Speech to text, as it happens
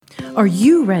Are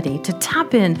you ready to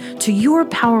tap in to your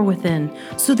power within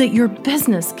so that your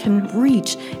business can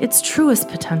reach its truest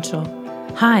potential?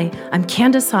 Hi, I'm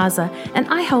Candice Haza, and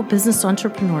I help business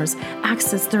entrepreneurs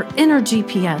access their inner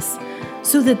GPS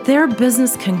so that their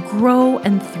business can grow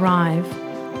and thrive.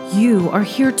 You are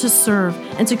here to serve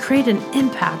and to create an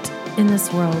impact in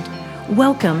this world.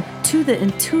 Welcome to the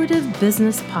Intuitive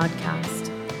Business Podcast.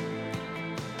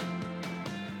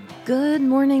 Good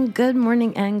morning,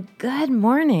 and good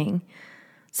morning.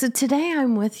 So today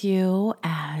I'm with you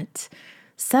at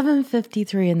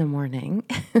 7:53 in the morning,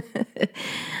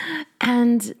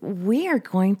 and we are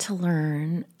going to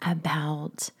learn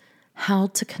about how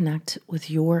to connect with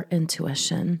your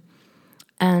intuition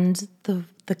and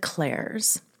the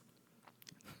clairs.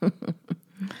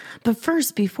 But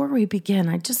first, before we begin,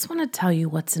 I just want to tell you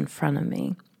what's in front of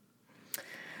me.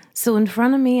 So in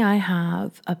front of me, I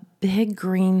have a big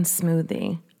green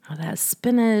smoothie that has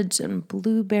spinach and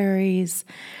blueberries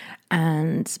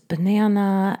and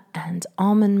banana and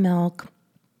almond milk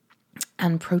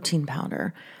and protein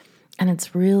powder. And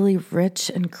it's really rich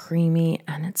and creamy,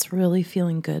 and it's really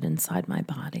feeling good inside my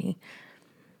body.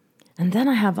 And then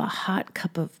I have a hot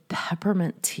cup of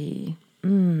peppermint tea.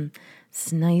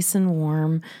 It's nice and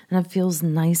warm, and it feels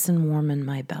nice and warm in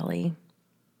my belly.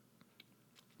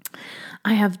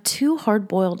 I have 2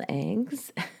 hard-boiled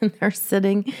eggs, and they're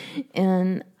sitting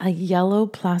in a yellow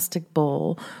plastic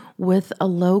bowl with a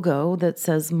logo that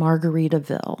says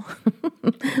Margaritaville.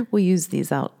 We use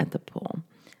these out at the pool.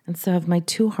 And so I have my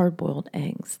 2 hard-boiled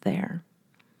eggs there.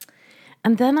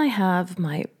 And then I have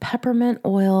my peppermint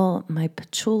oil, my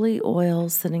patchouli oil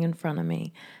sitting in front of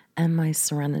me, and my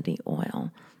serenity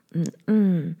oil.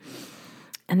 And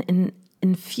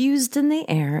infused in the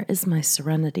air is my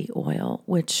serenity oil,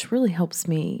 which really helps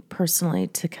me personally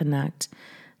to connect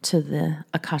to the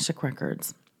Akashic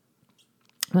Records.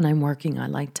 When I'm working, I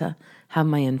like to have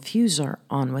my infuser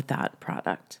on with that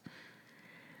product.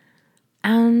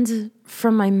 And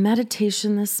from my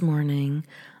meditation this morning,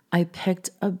 I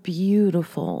picked a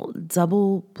beautiful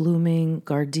double blooming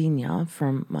gardenia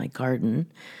from my garden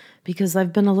because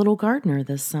I've been a little gardener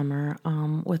this summer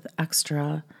with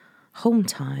extra home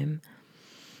time.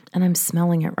 And I'm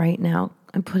smelling it right now.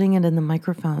 I'm putting it in the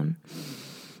microphone.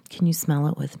 Can you smell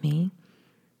it with me?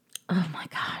 Oh my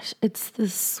gosh, it's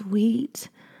this sweet,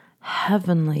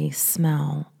 heavenly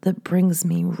smell that brings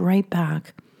me right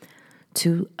back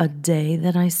to a day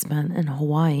that I spent in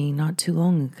Hawaii not too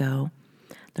long ago.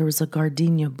 There was a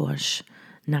gardenia bush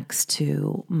next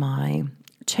to my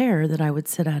chair that I would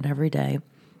sit at every day.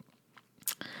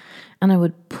 And I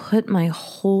would put my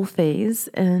whole face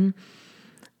in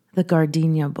the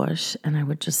gardenia bush, and I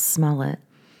would just smell it.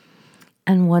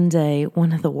 And one day,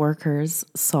 one of the workers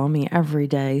saw me every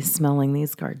day smelling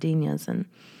these gardenias and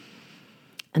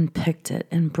picked it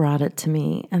and brought it to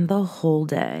me. And the whole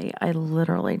day, I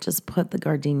literally just put the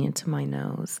gardenia to my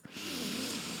nose,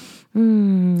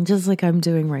 just like I'm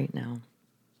doing right now.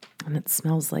 And it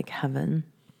smells like heaven.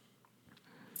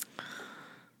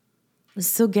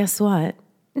 So guess what?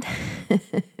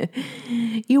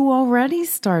 You already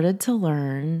started to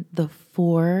learn the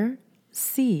 4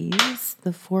 C's,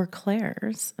 the 4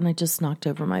 clairs, and I just knocked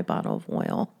over my bottle of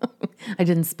oil. I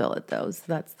didn't spill it though, so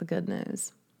that's the good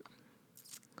news.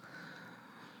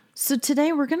 So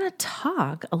today we're going to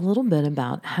talk a little bit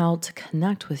about how to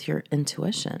connect with your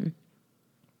intuition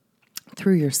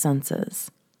through your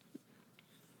senses.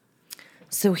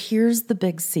 So here's the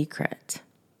big secret.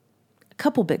 A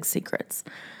couple big secrets.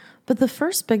 But the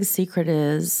first big secret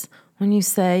is when you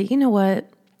say, you know what,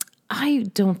 I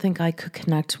don't think I could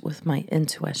connect with my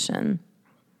intuition.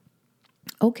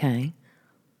 Okay,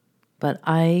 but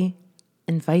I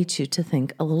invite you to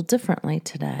think a little differently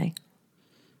today.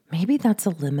 Maybe that's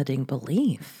a limiting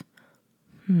belief.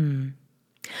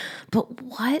 But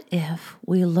what if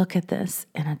we look at this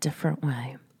in a different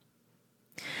way?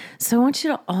 So I want you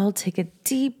to all take a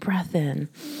deep breath in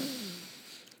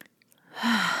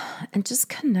and just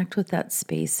connect with that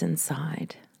space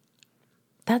inside.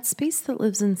 That space that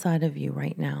lives inside of you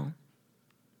right now.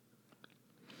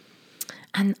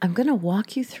 And I'm going to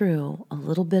walk you through a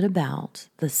little bit about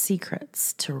the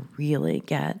secrets to really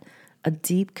get a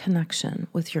deep connection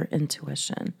with your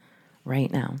intuition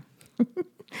right now.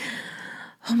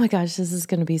 Oh my gosh, this is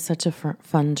going to be such a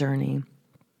fun journey.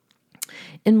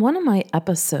 In one of my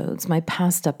episodes, my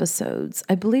past episodes,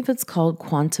 I believe it's called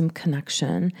Quantum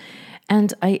Connection,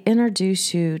 and I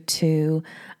introduce you to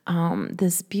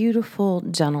this beautiful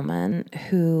gentleman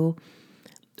who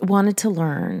wanted to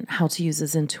learn how to use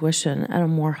his intuition at a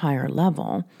more higher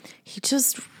level. He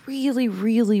just really,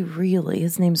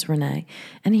 his name's Renee,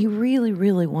 and he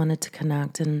really wanted to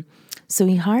connect. And So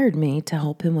he hired me to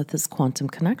help him with his quantum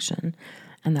connection,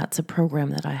 and that's a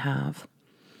program that I have.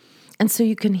 And so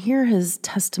you can hear his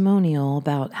testimonial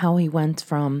about how he went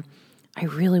from, I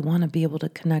really want to be able to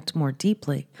connect more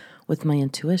deeply with my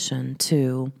intuition,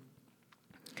 to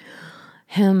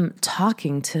him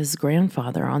talking to his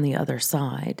grandfather on the other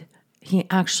side. He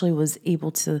actually was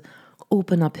able to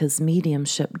open up his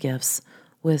mediumship gifts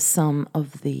with some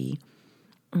of the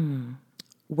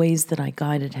ways that I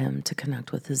guided him to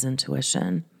connect with his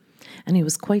intuition. And he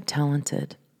was quite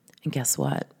talented. And guess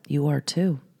what? You are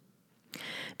too.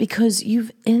 Because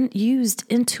you've used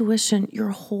intuition your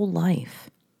whole life.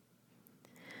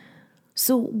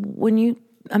 So when you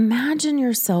imagine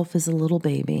yourself as a little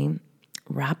baby,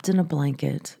 wrapped in a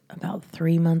blanket, about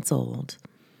 3 months old,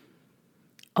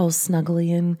 all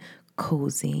snuggly and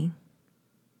cozy,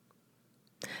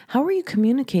 how are you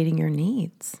communicating your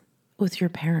needs with your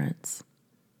parents?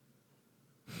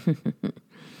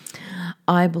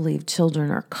 I believe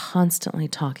children are constantly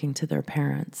talking to their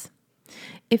parents.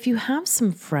 If you have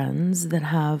some friends that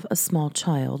have a small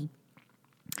child,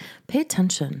 pay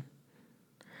attention.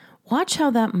 Watch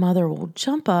how that mother will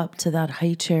jump up to that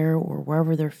high chair or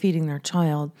wherever they're feeding their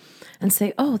child and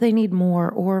say, oh, they need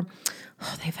more, or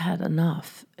oh, they've had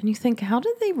enough. And you think, how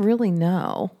did they really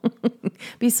know?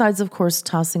 Besides, of course,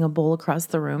 tossing a bowl across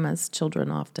the room, as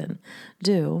children often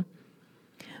do.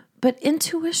 But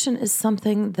intuition is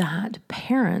something that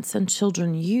parents and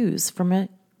children use from a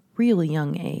really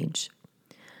young age.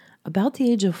 About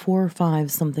the age of 4 or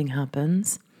 5, something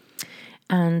happens,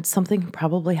 and something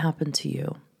probably happened to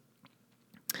you.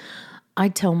 I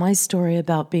tell my story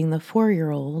about being the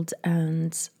 4-year-old,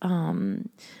 and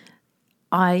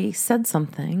I said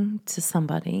something to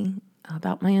somebody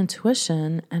about my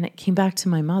intuition, and it came back to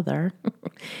my mother,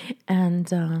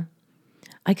 and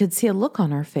I could see a look on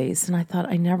her face, and I thought,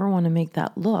 I never want to make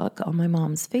that look on my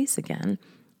mom's face again.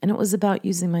 And it was about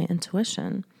using my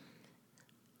intuition.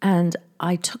 And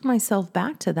I took myself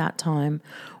back to that time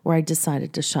where I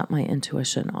decided to shut my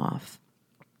intuition off.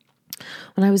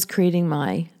 When I was creating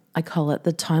I call it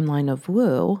the timeline of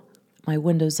woo, my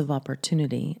windows of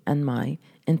opportunity and my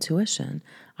intuition,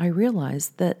 I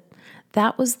realized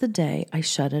that was the day I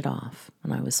shut it off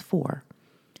when I was 4.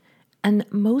 And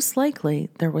most likely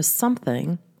there was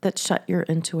something that shut your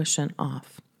intuition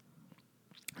off.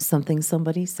 Something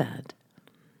somebody said.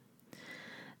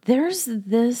 There's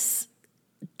this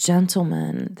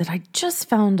gentleman that I just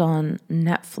found on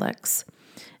Netflix,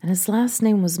 and his last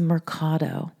name was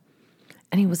Mercado.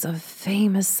 And he was a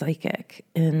famous psychic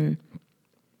in,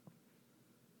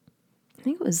 I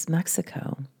think it was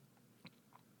Mexico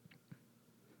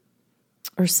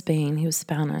or Spain. He was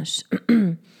Spanish.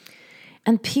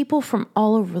 And people from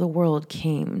all over the world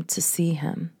came to see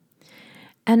him.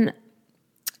 And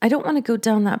I don't want to go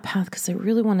down that path because I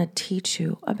really want to teach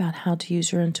you about how to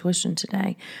use your intuition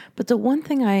today. But the one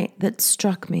thing that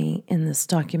struck me in this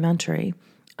documentary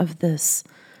of this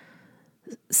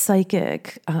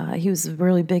psychic, he was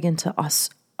really big into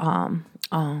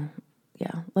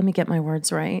let me get my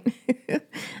words right.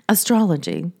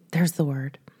 Astrology, there's the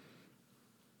word.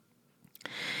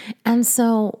 And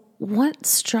so what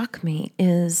struck me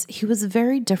is he was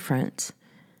very different.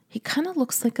 He kind of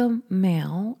looks like a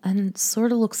male and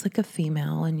sort of looks like a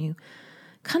female. And you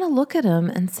kind of look at him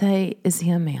and say, is he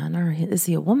a man or is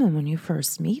he a woman when you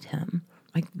first meet him,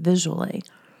 like visually?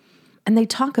 And they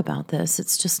talk about this.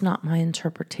 It's just not my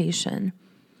interpretation.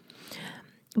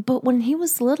 But when he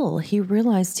was little, he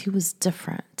realized he was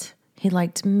different. He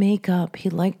liked makeup. He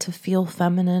liked to feel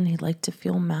feminine. He liked to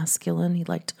feel masculine. He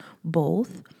liked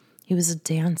both. He was a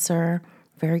dancer,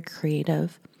 very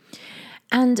creative.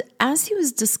 And as he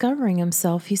was discovering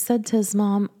himself, he said to his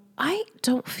mom, I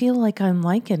don't feel like I'm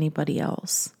like anybody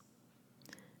else.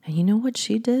 And you know what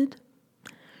she did?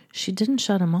 She didn't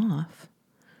shut him off.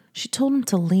 She told him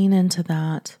to lean into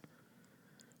that.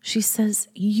 She says,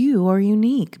 you are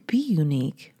unique. Be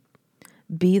unique.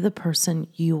 Be the person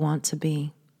you want to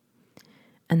be.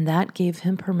 And that gave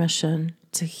him permission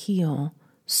to heal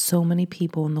so many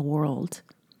people in the world.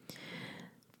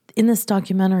 In this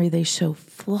documentary, they show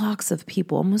flocks of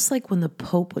people, almost like when the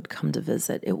Pope would come to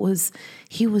visit.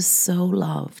 He was so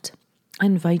loved. I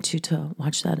invite you to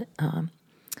watch that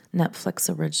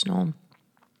Netflix original.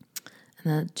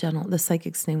 And the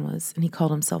psychic's name was, and he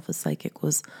called himself a psychic,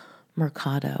 was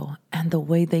Mercado. And the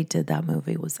way they did that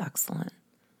movie was excellent.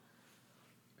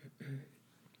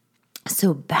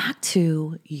 So back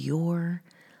to your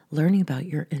learning about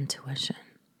your intuition.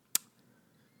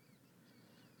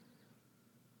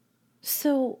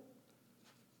 So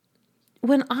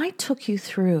when I took you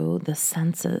through the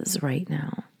senses right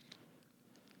now,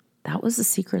 that was the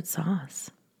secret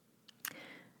sauce.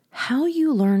 how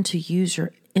you learn to use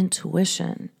your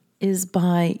intuition is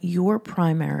by your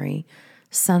primary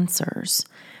sensors,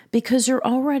 because you're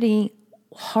already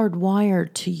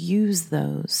hardwired to use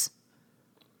those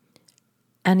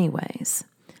anyways.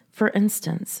 For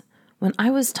instance, when I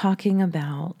was talking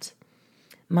about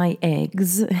my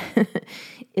eggs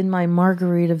in my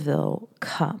Margaritaville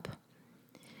cup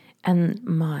and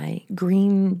my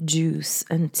green juice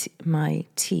and my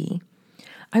tea,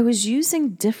 I was using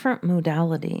different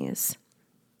modalities.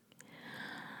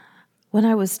 When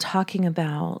I was talking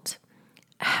about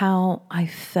how I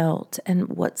felt and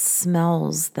what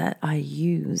smells that I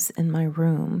use in my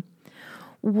room,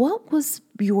 what was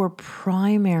your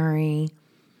primary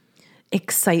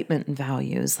excitement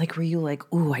values? Like, were you like,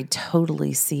 ooh, I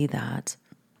totally see that?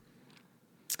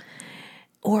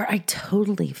 Or I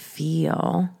totally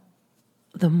feel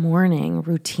the morning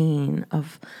routine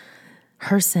of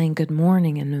her saying good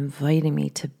morning and inviting me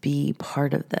to be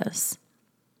part of this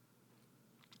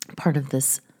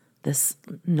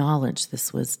knowledge,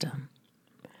 this wisdom.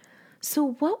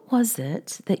 So what was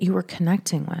it that you were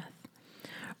connecting with?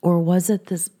 Or was it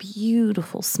this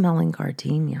beautiful smelling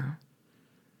gardenia?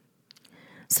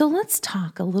 So let's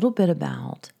talk a little bit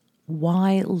about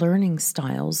why learning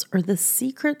styles are the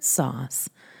secret sauce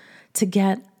to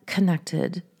get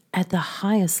connected at the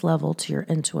highest level to your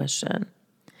intuition.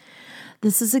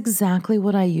 This is exactly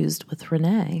what I used with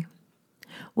Renee.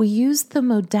 We used the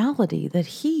modality that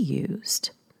he used,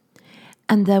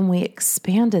 and then we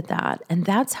expanded that, and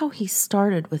that's how he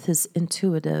started with his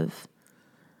intuitive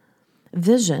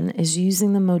vision, is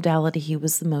using the modality he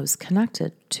was the most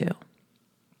connected to.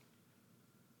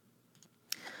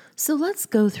 So let's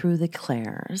go through the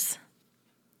clairs.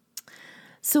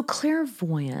 So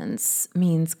clairvoyance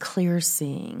means clear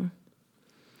seeing.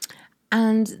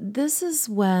 And this is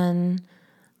when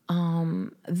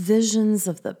visions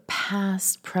of the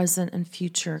past, present, and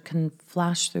future can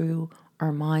flash through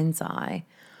our mind's eye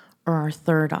or our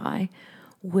third eye,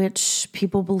 which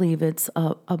people believe it's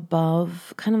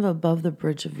above the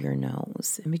bridge of your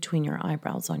nose, in between your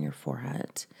eyebrows on your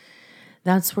forehead.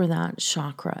 That's where that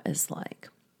chakra is like.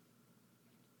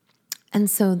 And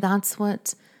so that's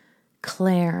what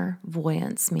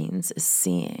clairvoyance means, is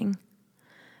seeing.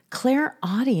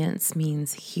 Clairaudience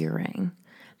means hearing.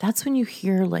 That's when you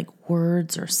hear like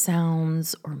words or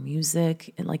sounds or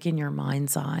music, like in your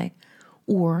mind's eye,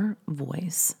 or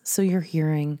voice. So you're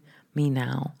hearing me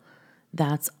now.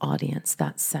 That's audience,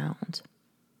 that's sound.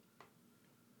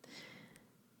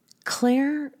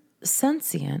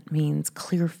 Clairsentient means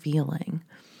clear feeling.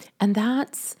 And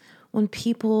that's when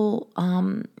people,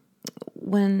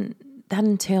 when that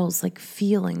entails like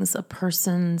feelings, a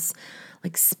person's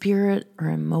like spirit or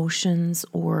emotions,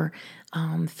 or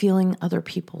feeling other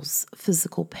people's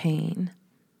physical pain.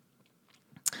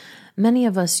 Many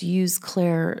of us use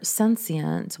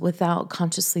clairsentient without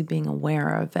consciously being aware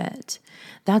of it.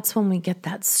 That's when we get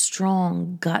that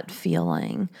strong gut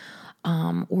feeling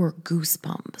or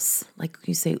goosebumps. Like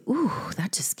you say, ooh,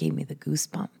 that just gave me the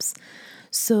goosebumps.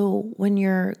 So when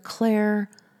you're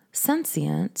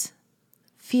clairsentient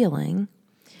feeling,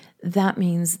 that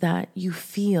means that you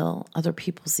feel other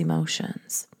people's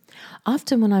emotions.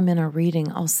 Often when I'm in a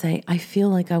reading, I'll say, I feel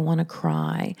like I want to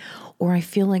cry, or I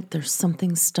feel like there's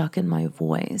something stuck in my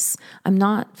voice. I'm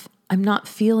not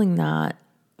feeling that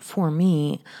for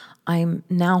me. I'm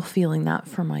now feeling that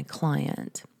for my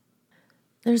client.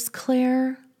 There's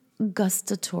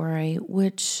clairgustatory,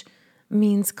 which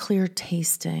means clear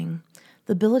tasting,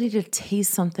 the ability to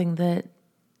taste something that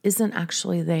isn't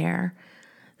actually there.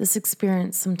 This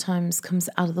experience sometimes comes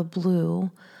out of the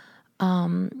blue,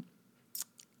 and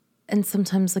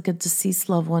sometimes like a deceased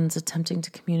loved one's attempting to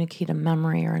communicate a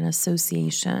memory or an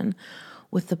association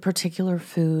with a particular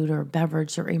food or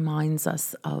beverage that reminds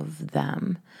us of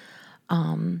them.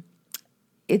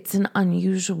 It's an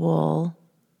unusual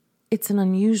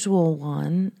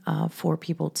one for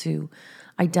people to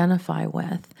identify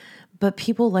with. But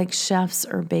people like chefs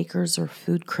or bakers or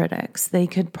food critics, they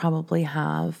could probably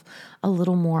have a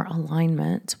little more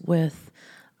alignment with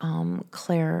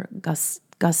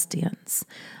clairgustians.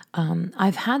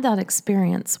 I've had that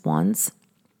experience once,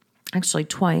 actually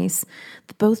twice.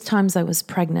 Both times I was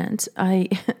pregnant. And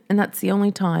that's the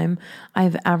only time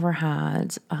I've ever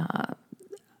had a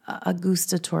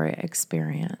gustatory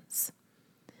experience.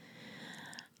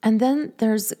 And then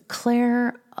there's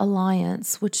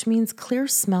clairalliance, which means clear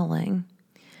smelling.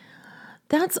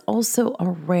 That's also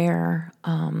a rare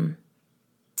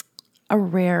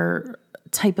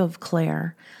type of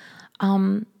clair.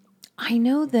 I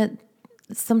know that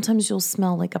sometimes you'll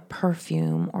smell like a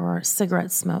perfume or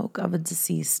cigarette smoke of a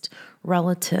deceased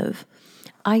relative.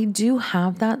 I do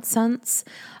have that sense,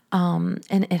 and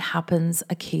it happens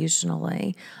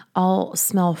occasionally. I'll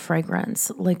smell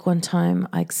fragrance. Like one time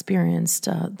I experienced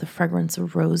the fragrance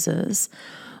of roses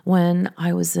when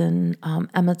I was in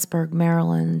Emmitsburg,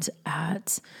 Maryland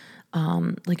at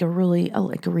like a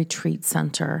retreat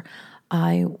center.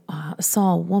 I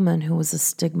saw a woman who was a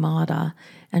stigmata,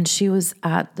 and she was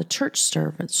at the church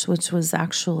service, which was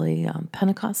actually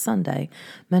Pentecost Sunday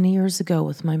many years ago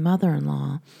with my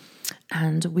mother-in-law.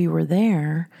 And we were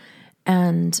there,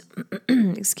 and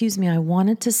excuse me, I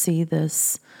wanted to see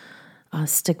this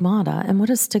stigmata. And what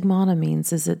a stigmata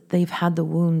means is that they've had the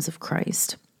wounds of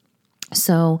Christ.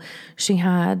 So she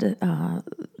had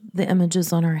the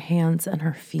images on her hands and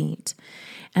her feet.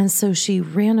 And so she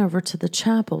ran over to the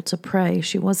chapel to pray.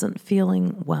 She wasn't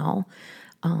feeling well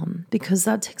because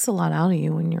that takes a lot out of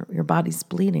you when your body's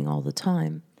bleeding all the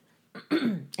time.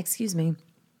 Excuse me.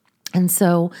 And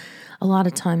so a lot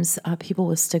of times people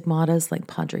with stigmatas like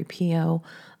Padre Pio,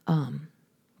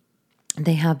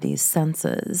 they have these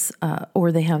senses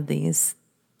or they have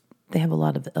a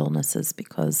lot of illnesses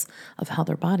because of how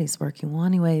their body's working. Well,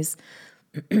 anyways,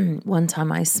 one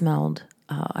time I smelled,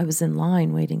 I was in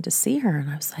line waiting to see her, and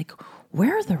I was like,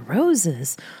 where are the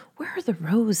roses? Where are the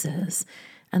roses?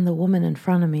 And the woman in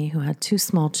front of me who had 2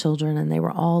 small children, and they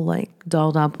were all like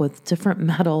dolled up with different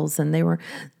medals, and they were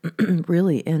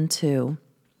really into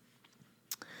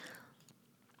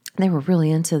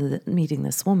meeting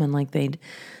this woman, like they'd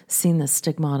seen this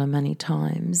stigmata many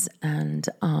times. And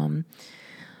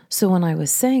so when I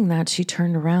was saying that, she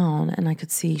turned around, and I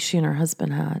could see she and her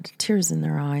husband had tears in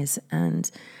their eyes,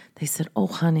 and they said, "Oh,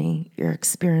 honey, you're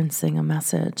experiencing a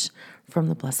message from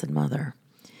the Blessed Mother."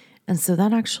 And so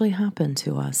that actually happened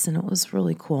to us, and it was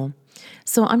really cool.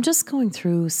 So I'm just going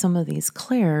through some of these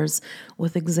clairs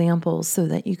with examples so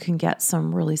that you can get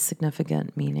some really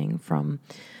significant meaning from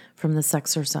this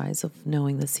exercise of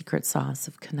knowing the secret sauce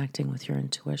of connecting with your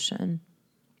intuition.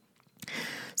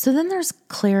 So then there's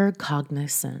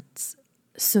claircognizance.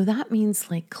 So that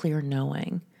means like clear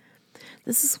knowing.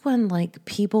 This is when like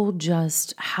people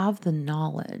just have the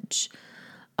knowledge.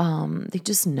 They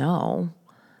just know.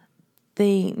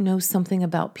 They know something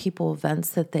about people,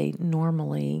 events that they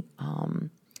normally,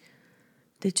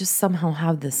 they just somehow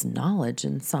have this knowledge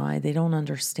inside. They don't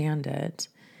understand it.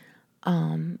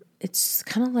 It's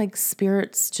kind of like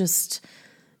spirits just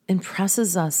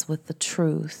impresses us with the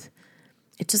truth.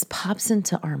 It just pops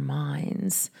into our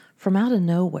minds from out of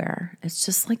nowhere. It's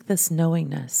just like this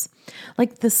knowingness.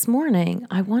 Like this morning,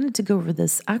 I wanted to go over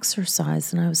this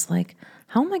exercise, and I was like,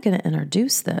 how am I going to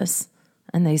introduce this?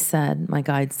 And my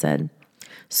guide said,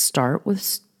 start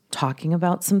with talking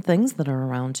about some things that are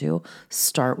around you.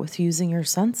 Start with using your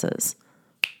senses.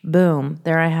 Boom,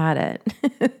 there I had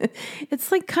it.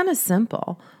 It's like kind of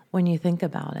simple when you think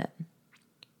about it.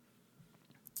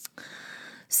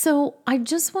 So I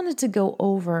just wanted to go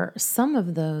over some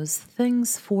of those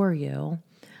things for you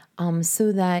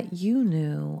so that you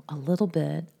knew a little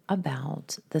bit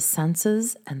about the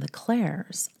senses and the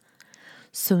clairs.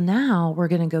 So now we're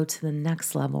going to go to the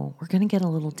next level. We're going to get a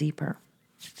little deeper.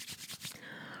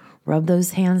 Rub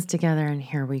those hands together, and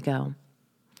here we go.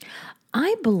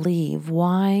 I believe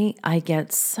why I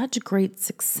get such great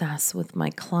success with my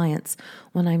clients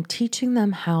when I'm teaching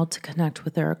them how to connect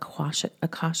with their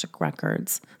Akashic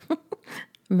Records,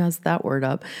 messed that word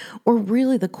up, or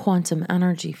really the quantum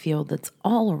energy field that's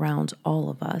all around all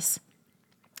of us,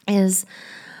 is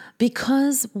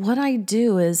because what I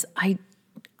do is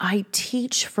I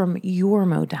teach from your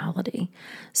modality.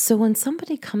 So when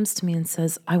somebody comes to me and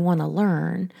says, I want to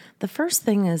learn, the first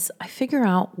thing is I figure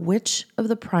out which of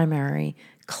the primary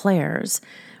clairs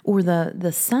or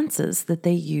the senses that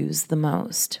they use the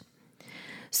most.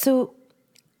 So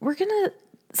we're going to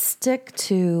stick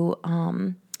to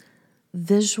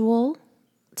visual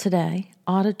today,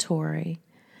 auditory,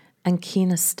 and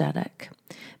kinesthetic,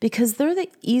 because they're the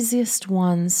easiest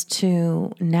ones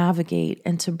to navigate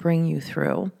and to bring you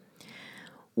through.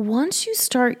 Once you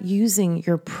start using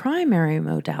your primary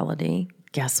modality,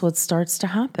 guess what starts to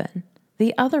happen?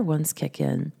 The other ones kick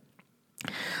in.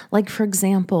 Like, for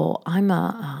example, I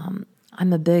love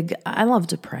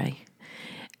to pray,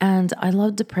 and I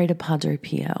love to pray to Padre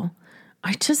Pio.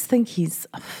 I just think he's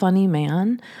a funny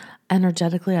man.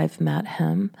 Energetically, I've met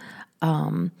him.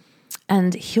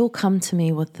 And he'll come to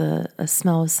me with a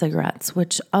smell of cigarettes,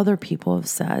 which other people have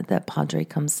said that Padre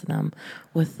comes to them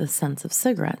with the sense of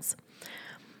cigarettes,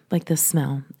 like the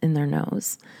smell in their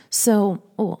nose. So,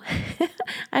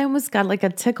 I almost got like a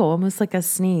tickle, almost like a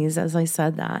sneeze as I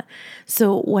said that.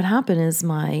 So what happened is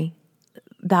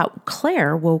that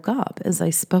Claire woke up as I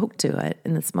spoke to it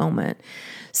in this moment.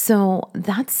 So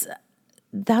that's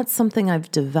that's something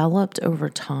I've developed over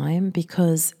time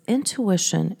because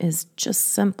intuition is just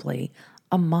simply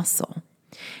a muscle.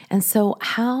 And so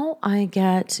how I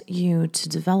get you to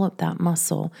develop that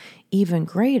muscle even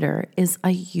greater is I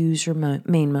use your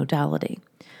main modality.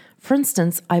 For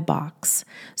instance, I box.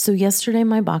 So yesterday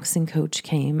my boxing coach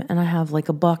came and I have like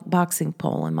a boxing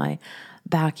pole in my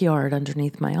backyard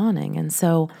underneath my awning. And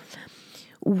so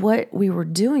what we were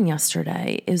doing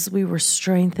yesterday is we were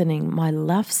strengthening my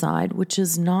left side, which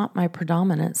is not my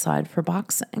predominant side for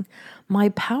boxing. My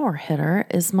power hitter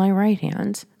is my right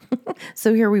hand.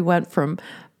 So here we went from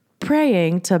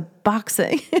praying to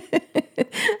boxing.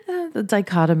 The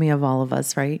dichotomy of all of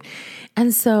us, right?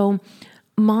 And so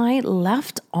my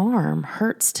left arm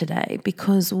hurts today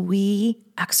because we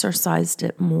exercised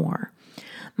it more.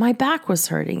 My back was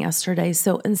hurting yesterday,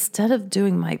 so instead of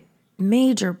doing my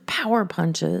major power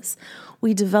punches,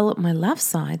 we developed my left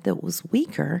side that was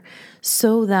weaker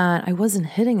so that I wasn't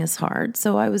hitting as hard.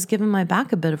 So I was giving my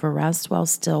back a bit of a rest while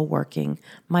still working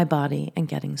my body and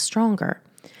getting stronger.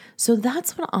 So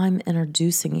that's what I'm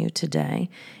introducing you today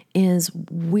is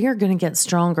we're going to get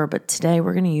stronger, but today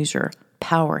we're going to use your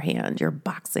power hand, your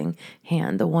boxing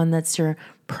hand, the one that's your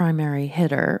primary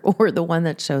hitter or the one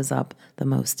that shows up the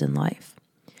most in life.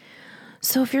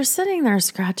 So if you're sitting there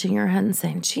scratching your head and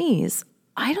saying, geez,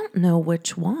 I don't know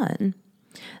which one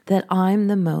that I'm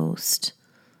the most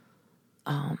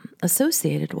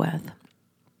associated with.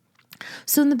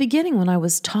 So in the beginning when I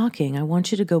was talking, I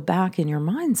want you to go back in your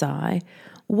mind's eye.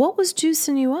 What was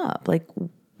juicing you up? Like,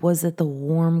 was it the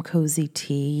warm, cozy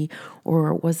tea?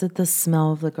 Or was it the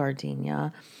smell of the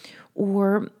gardenia?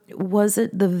 Or was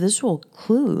it the visual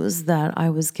clues that I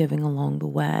was giving along the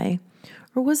way?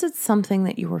 Or was it something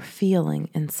that you were feeling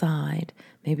inside?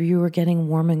 Maybe you were getting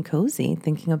warm and cozy,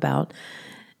 thinking about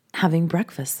having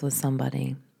breakfast with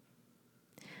somebody.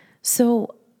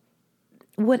 So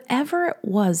whatever it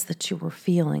was that you were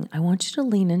feeling, I want you to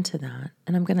lean into that.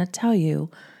 And I'm going to tell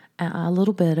you a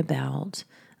little bit about,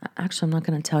 actually, I'm not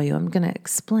going to tell you, I'm going to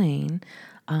explain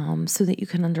so that you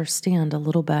can understand a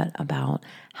little bit about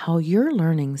how your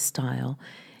learning style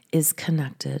is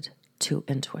connected to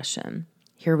intuition.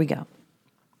 Here we go.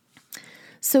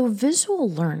 So visual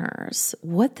learners,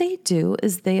 what they do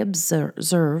is they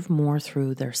observe more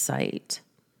through their sight.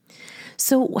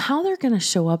 So how they're going to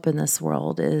show up in this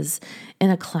world is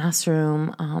in a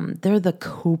classroom, they're the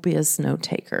copious note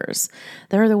takers.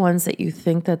 They're the ones that you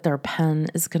think that their pen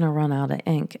is going to run out of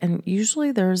ink. And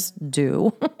usually theirs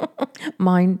do.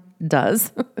 Mine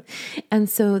does. And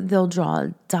so they'll draw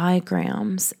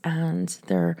diagrams and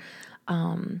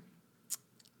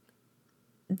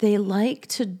they like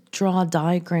to draw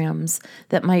diagrams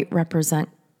that might represent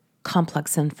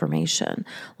complex information.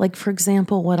 Like, for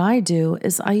example, what I do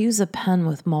is I use a pen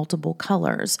with multiple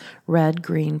colors, red,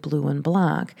 green, blue, and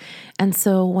black. And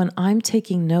so when I'm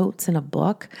taking notes in a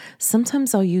book,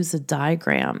 sometimes I'll use a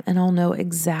diagram and I'll know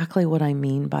exactly what I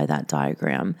mean by that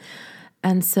diagram.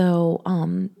 And so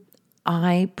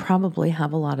I probably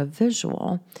have a lot of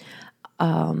visual.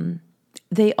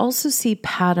 They also see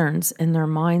patterns in their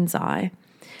mind's eye.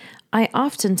 I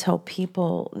often tell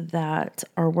people that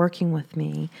are working with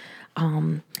me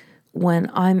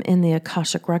when I'm in the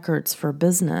Akashic Records for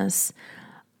business,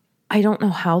 I don't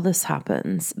know how this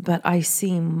happens, but I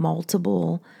see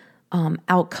multiple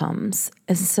outcomes.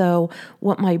 And so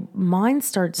what my mind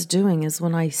starts doing is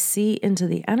when I see into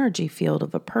the energy field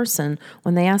of a person,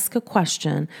 when they ask a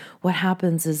question, what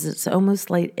happens is it's almost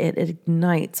like it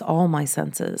ignites all my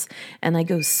senses. And I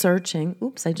go searching.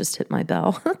 Oops, I just hit my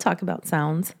bell. Talk about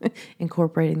sounds,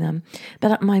 incorporating them.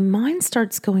 But my mind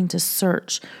starts going to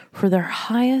search for their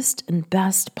highest and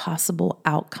best possible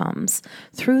outcomes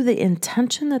through the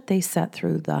intention that they set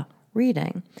through the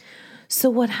reading. So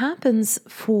what happens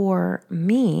for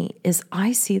me is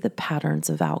I see the patterns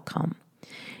of outcome.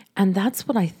 And that's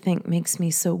what I think makes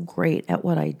me so great at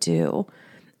what I do.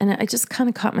 And I just kind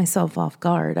of caught myself off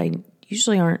guard. I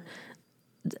usually I'm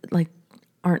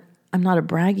not a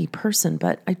braggy person,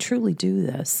 but I truly do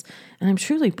this. And I'm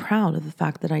truly proud of the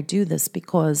fact that I do this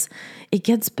because it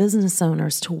gets business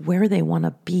owners to where they want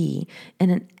to be in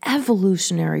an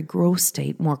evolutionary growth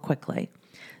state more quickly.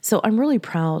 So I'm really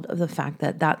proud of the fact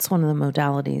that that's one of the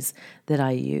modalities that I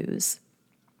use.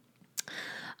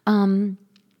 Like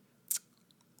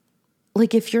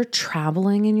if you're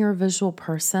traveling and you're a visual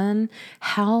person,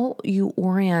 how you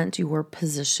orient your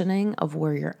positioning of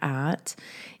where you're at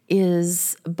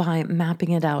is by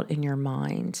mapping it out in your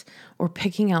mind or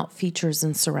picking out features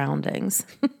and surroundings.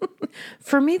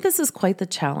 For me, this is quite the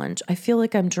challenge. I feel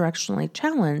like I'm directionally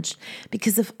challenged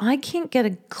because if I can't get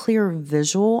a clear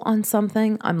visual on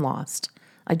something, I'm lost.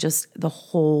 The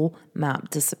whole map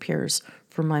disappears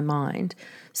from my mind.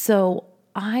 So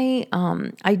I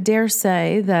dare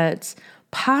say that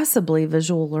possibly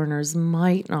visual learners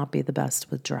might not be the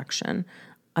best with direction.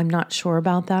 I'm not sure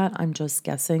about that. I'm just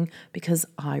guessing because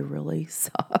I really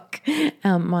suck.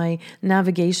 My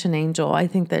navigation angel, I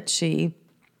think that she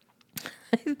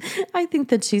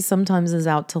sometimes is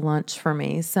out to lunch for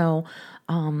me. So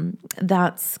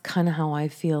that's kind of how I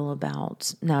feel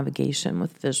about navigation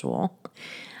with visual.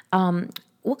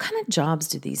 What kind of jobs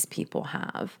do these people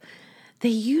have? They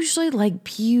usually like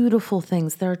beautiful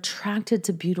things. They're attracted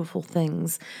to beautiful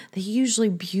things. They usually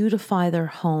beautify their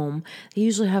home. They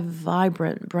usually have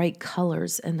vibrant, bright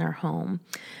colors in their home.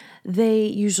 They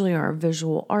usually are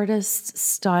visual artists,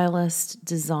 stylists,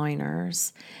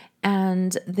 designers,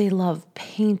 and they love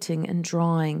painting and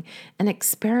drawing and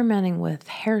experimenting with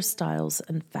hairstyles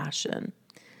and fashion.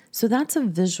 So that's a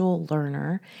visual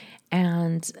learner,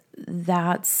 and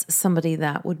that's somebody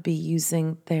that would be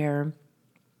using their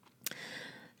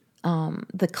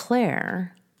the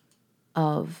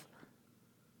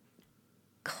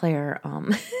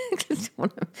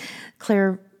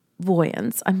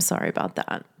clairvoyance. I'm sorry about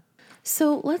that.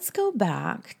 So let's go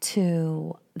back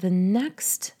to the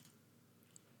next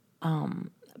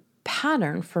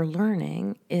pattern for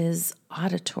learning is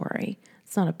auditory.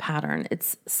 It's not a pattern,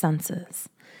 it's senses.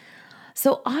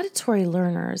 So auditory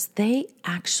learners, they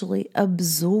actually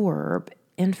absorb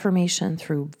information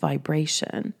through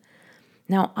vibration.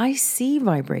 Now, I see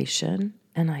vibration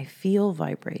and I feel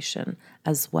vibration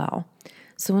as well.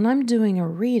 So when I'm doing a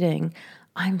reading,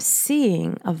 I'm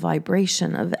seeing a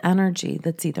vibration of energy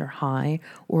that's either high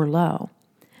or low.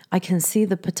 I can see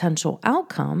the potential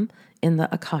outcome in the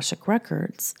Akashic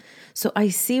Records. So I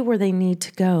see where they need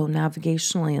to go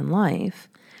navigationally in life,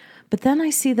 but then I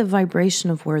see the vibration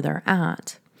of where they're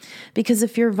at. Because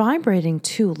if you're vibrating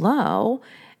too low,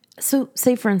 so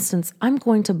say for instance, I'm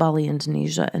going to Bali,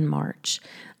 Indonesia in March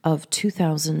of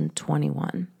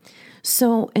 2021.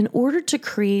 So in order to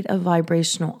create a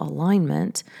vibrational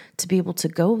alignment, to be able to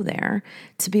go there,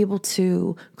 to be able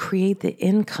to create the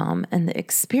income and the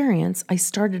experience, I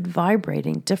started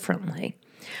vibrating differently.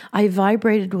 I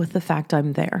vibrated with the fact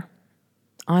I'm there.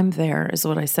 I'm there is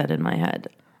what I said in my head.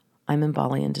 I'm in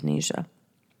Bali, Indonesia.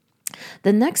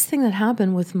 The next thing that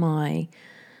happened with my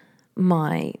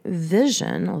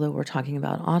vision, although we're talking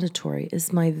about auditory,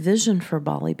 is my vision for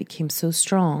Bali became so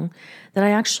strong that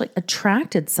I actually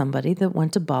attracted somebody that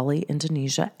went to Bali,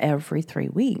 Indonesia every 3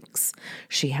 weeks.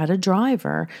 She had a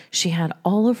driver. She had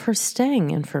all of her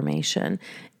staying information.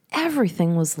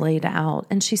 Everything was laid out,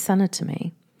 and she sent it to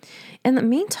me. In the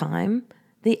meantime,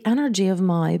 the energy of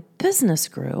my business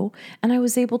grew, and I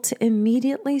was able to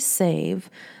immediately save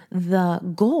the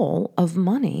goal of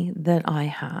money that I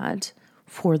had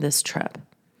for this trip.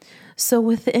 So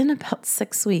within about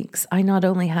 6 weeks, I not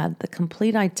only had the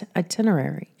complete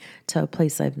itinerary to a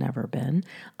place I've never been,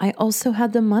 I also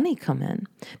had the money come in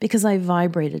because I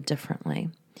vibrated differently.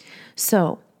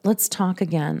 So let's talk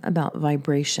again about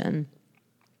vibration.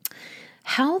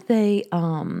 How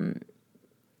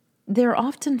they're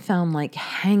often found like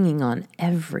hanging on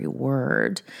every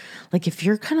word. Like if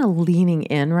you're kind of leaning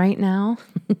in right now,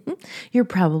 you're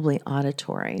probably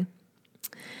auditory.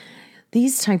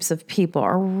 These types of people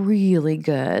are really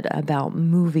good about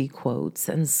movie quotes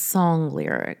and song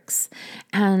lyrics.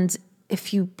 And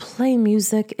if you play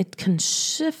music, it can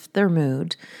shift their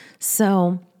mood.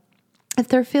 So if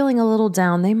they're feeling a little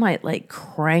down, they might like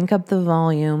crank up the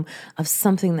volume of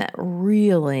something that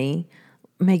really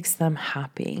makes them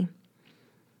happy.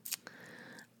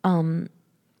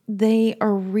 They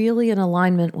are really in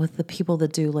alignment with the people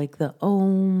that do like the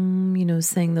om,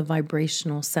 saying the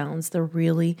vibrational sounds. They're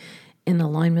really in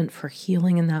alignment for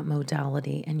healing in that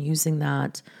modality and using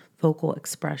that vocal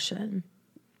expression.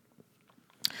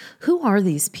 Who are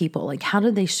these people? Like, how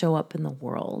do they show up in the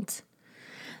world?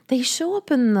 They show up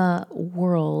in the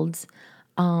world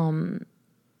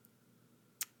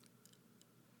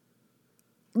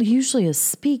usually as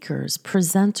speakers,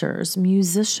 presenters,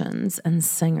 musicians, and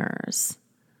singers.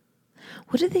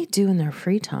 What do they do in their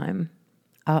free time?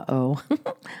 Uh-oh,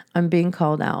 I'm being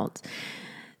called out.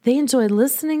 They enjoy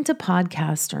listening to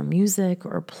podcasts or music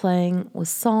or playing with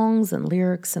songs and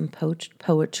lyrics and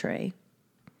poetry.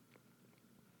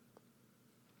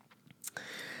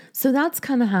 So that's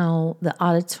kind of how the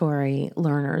auditory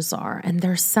learners are, and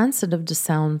they're sensitive to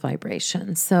sound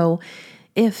vibration. So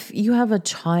if you have a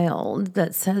child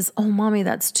that says, oh, mommy,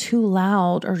 that's too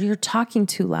loud, or you're talking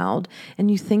too loud,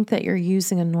 and you think that you're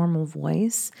using a normal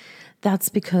voice, that's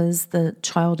because the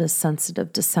child is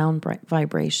sensitive to sound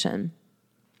vibration.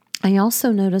 I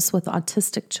also notice with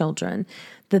autistic children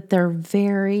that they're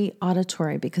very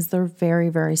auditory because they're very,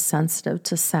 very sensitive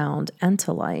to sound and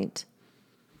to light.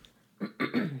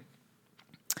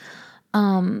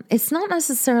 It's not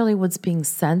necessarily what's being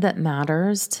said that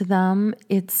matters to them.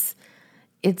 It's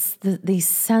they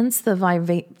sense the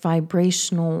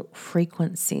vibrational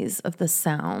frequencies of the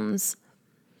sounds.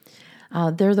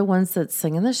 They're the ones that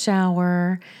sing in the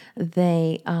shower.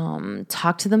 They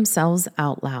talk to themselves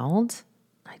out loud.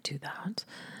 I do that.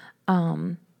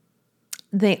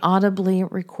 They audibly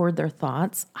record their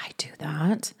thoughts. I do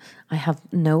that. I have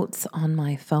notes on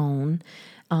my phone,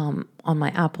 on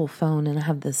my Apple phone, and I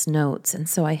have this notes. And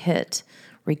so I hit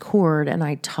record and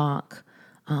I talk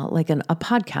like a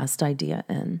podcast idea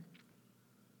in.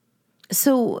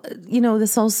 So,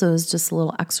 this also is just a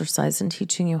little exercise in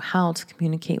teaching you how to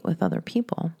communicate with other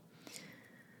people.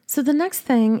 So the next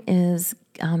thing is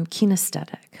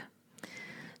kinesthetic.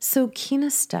 So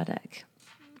kinesthetic.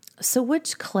 So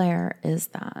which Claire is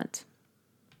that?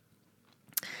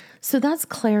 So that's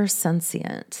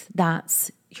clairsentient.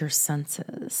 That's your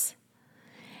senses.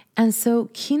 And so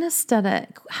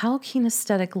how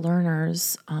kinesthetic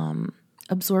learners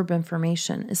absorb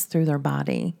information is through their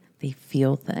body. They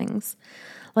feel things.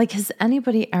 Like, has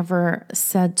anybody ever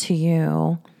said to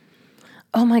you,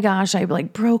 oh my gosh, I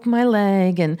broke my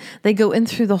leg, and they go in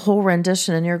through the whole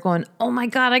rendition and you're going, oh my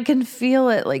God, I can feel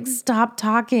it. Like, stop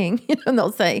talking. And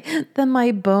they'll say, then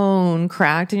my bone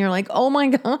cracked. And you're like, oh my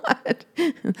God.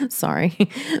 Sorry.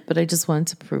 But I just wanted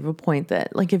to prove a point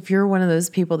that if you're one of those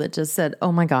people that just said,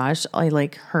 oh my gosh, I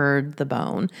heard the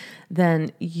bone,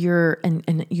 then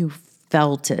and you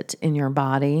felt it in your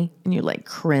body and you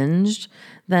cringed,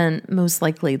 then most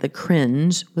likely the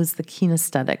cringe was the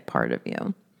kinesthetic part of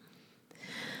you.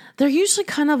 They're usually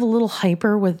kind of a little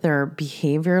hyper with their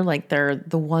behavior, they're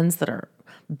the ones that are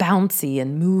bouncy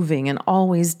and moving and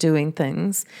always doing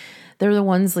things. They're the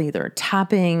ones either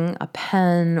tapping a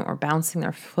pen or bouncing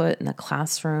their foot in the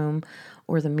classroom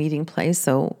or the meeting place.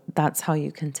 So that's how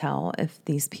you can tell if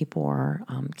these people are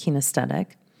kinesthetic.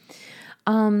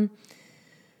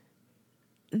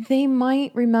 They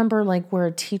might remember where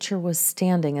a teacher was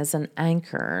standing as an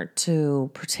anchor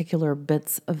to particular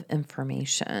bits of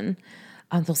information.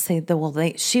 They'll say,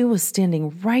 she was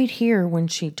standing right here when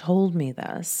she told me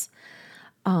this.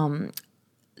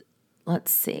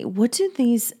 Let's see. What do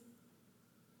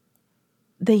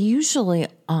they usually,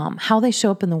 how they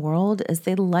show up in the world is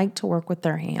they like to work with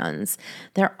their hands.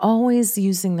 They're always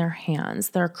using their hands.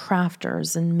 They're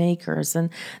crafters and makers, and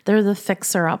they're the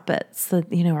fixer-uppets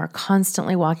that, are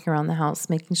constantly walking around the house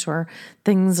making sure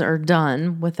things are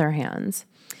done with their hands.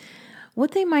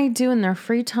 What they might do in their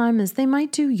free time is they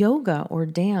might do yoga or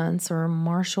dance or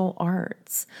martial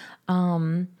arts.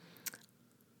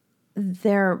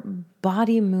 Their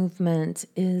body movement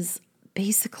is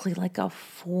basically like a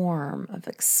form of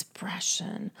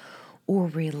expression or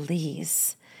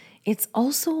release. It's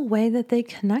also a way that they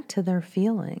connect to their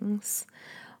feelings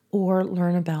or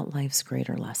learn about life's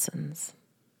greater lessons.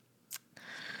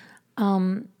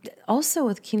 Also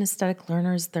with kinesthetic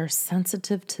learners, they're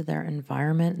sensitive to their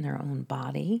environment and their own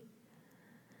body.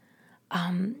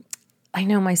 I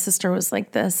know my sister was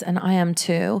like this, and I am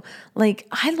too.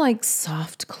 I like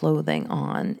soft clothing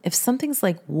on. If something's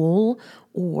like wool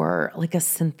or a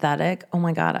synthetic, oh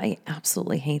my God, I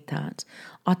absolutely hate that.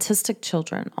 Autistic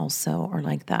children also are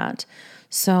like that.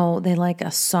 So they like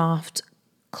a soft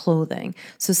clothing.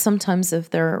 So sometimes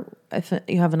if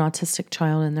you have an autistic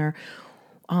child and they're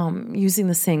using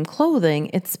the same clothing,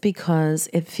 it's because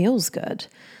it feels good.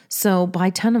 So buy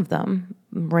 10 of them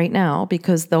right now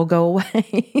because they'll go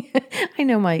away. I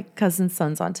know my cousin's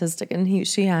son's autistic, and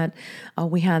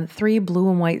we had 3 blue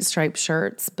and white striped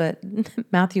shirts, but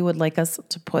Matthew would like us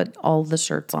to put all the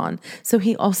shirts on. So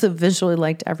he also visually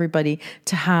liked everybody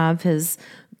to have his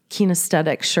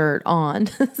kinesthetic shirt on,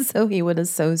 so he would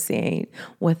associate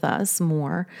with us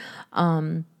more.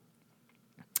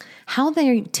 How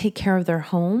they take care of their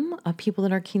home, people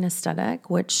that are kinesthetic,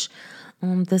 which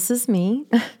this is me,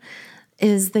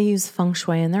 is they use feng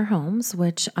shui in their homes,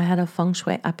 which I had a feng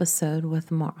shui episode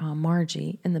with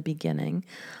Margie in the beginning.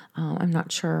 I'm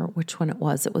not sure which one it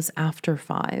was. It was after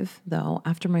 5, though,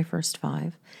 after my first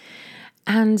 5.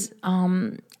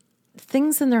 And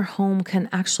things in their home can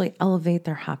actually elevate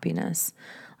their happiness.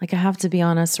 I have to be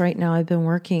honest, right now I've been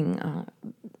working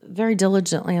very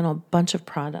diligently on a bunch of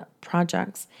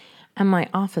projects. In my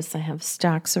office, I have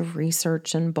stacks of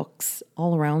research and books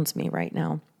all around me right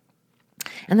now.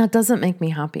 And that doesn't make me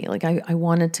happy. I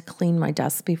wanted to clean my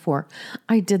desk before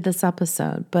I did this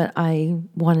episode, but I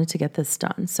wanted to get this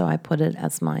done. So I put it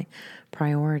as my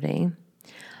priority.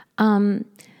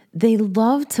 They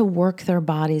love to work their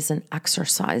bodies and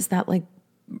exercise. That like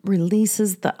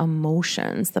releases the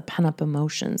emotions, the pent-up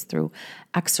emotions through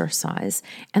exercise.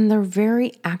 And they're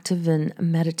very active in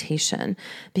meditation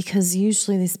because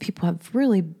usually these people have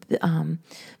really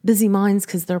busy minds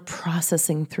because they're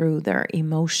processing through their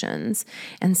emotions.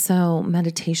 And so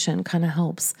meditation kind of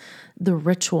helps the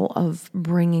ritual of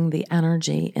bringing the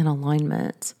energy in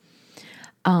alignment.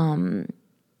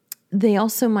 They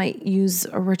also might use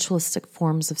ritualistic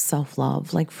forms of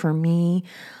self-love. Like for me,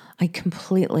 I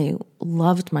completely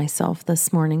loved myself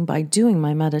this morning by doing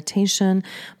my meditation,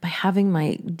 by having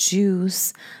my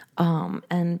juice,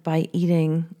 and by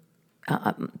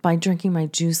drinking my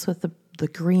juice with the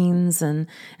greens and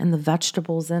the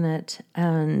vegetables in it,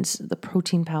 and the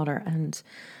protein powder, and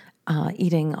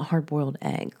eating a hard-boiled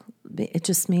egg. It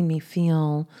just made me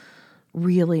feel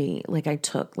really like I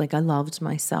loved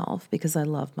myself because I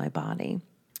love my body.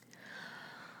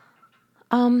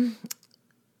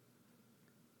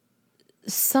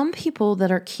 Some people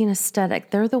that are kinesthetic,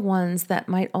 they're the ones that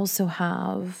might also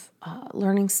have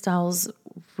learning styles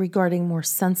regarding more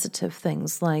sensitive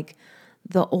things like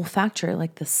the olfactory,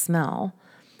 like the smell,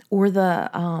 or the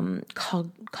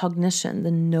cognition,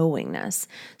 the knowingness.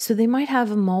 So they might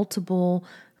have multiple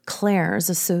clairs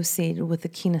associated with the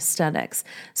kinesthetics.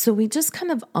 So we just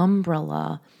kind of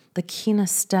umbrella the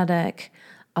kinesthetic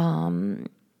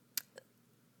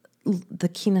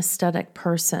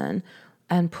person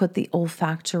and put the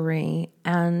olfactory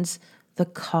and the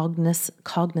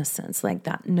cognizance, like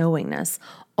that knowingness,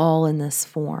 all in this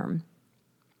form.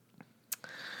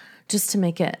 Just to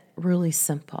make it really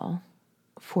simple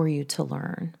for you to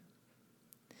learn.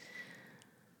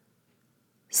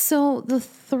 So the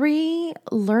 3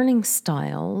 learning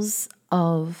styles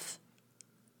of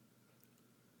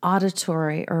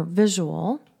auditory or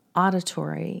visual,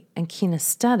 auditory, and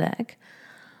kinesthetic,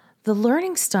 the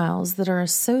learning styles that are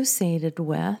associated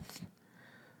with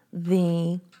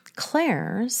the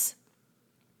clairs,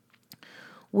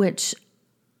 which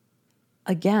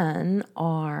again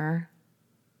are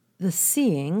the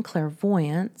seeing,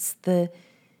 clairvoyance, the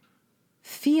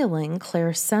feeling,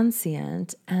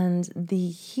 clairsentient, and the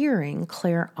hearing,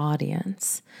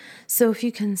 clairaudience. So if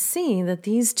you can see that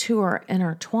these 2 are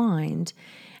intertwined,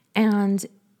 and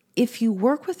if you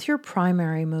work with your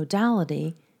primary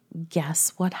modality,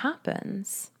 guess what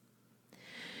happens?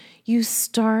 You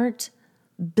start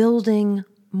building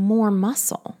more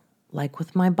muscle, like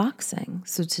with my boxing.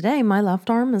 So today, my left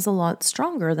arm is a lot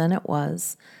stronger than it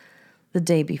was the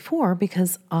day before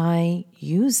because I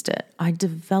used it. I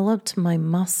developed my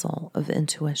muscle of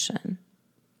intuition.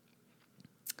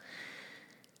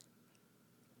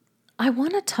 I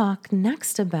want to talk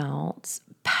next about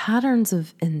patterns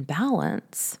of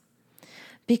imbalance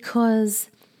because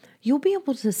you'll be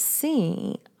able to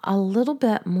see a little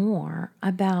bit more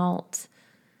about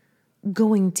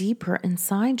going deeper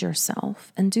inside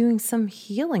yourself and doing some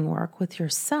healing work with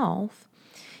yourself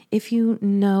if you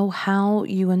know how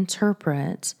you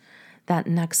interpret that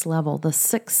next level, the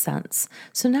 6th sense.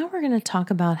 So now we're going to talk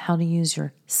about how to use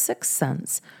your 6th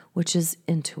sense, which is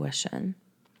intuition.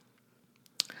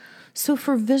 So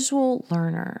for visual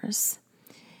learners,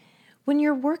 when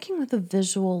you're working with a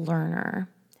visual learner,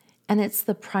 and it's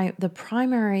the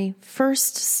primary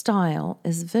first style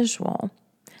is visual.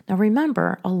 Now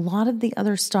remember, a lot of the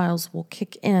other styles will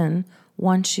kick in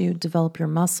once you develop your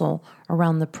muscle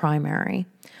around the primary.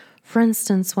 For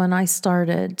instance, when I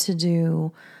started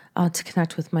to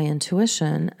connect with my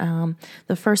intuition,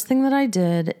 the first thing that I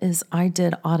did is I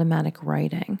did automatic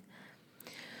writing.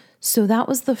 So that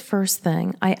was the first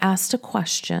thing. I asked a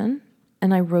question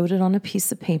and I wrote it on a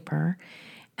piece of paper.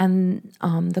 And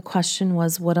the question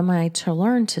was, what am I to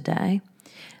learn today?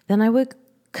 Then I would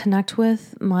connect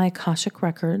with my Akashic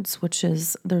Records, which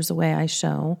is, there's a way I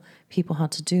show people how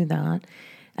to do that.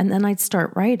 And then I'd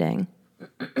start writing.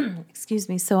 Excuse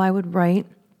me. So I would write.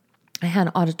 I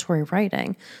had auditory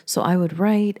writing. So I would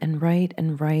write and write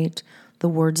and write the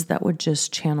words that would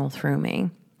just channel through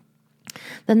me.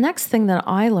 The next thing that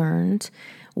I learned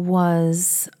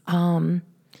was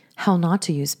how not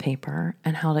to use paper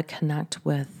and how to connect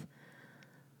with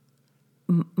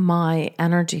my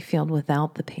energy field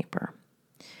without the paper.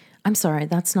 I'm sorry,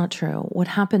 that's not true. What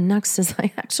happened next is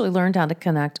I actually learned how to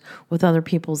connect with other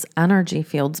people's energy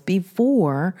fields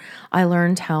before I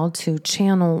learned how to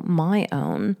channel my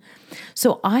own.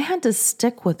 So I had to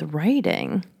stick with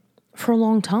writing for a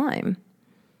long time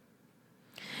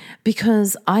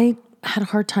because I had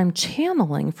a hard time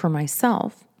channeling for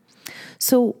myself.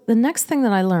 So the next thing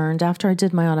that I learned after I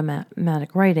did my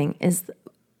automatic writing is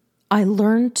I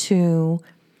learned to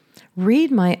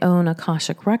read my own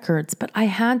Akashic Records, but I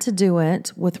had to do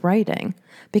it with writing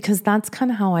because that's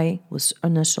kind of how I was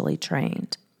initially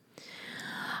trained.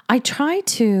 I try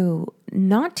to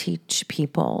not teach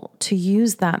people to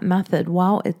use that method.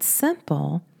 While it's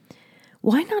simple,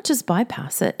 why not just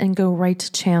bypass it and go right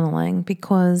to channeling?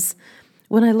 Because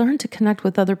when I learned to connect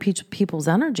with other people's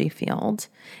energy field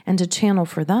and to channel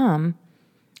for them,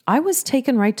 I was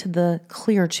taken right to the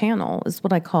clear channel, is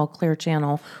what I call clear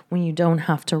channel, when you don't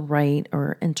have to write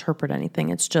or interpret anything.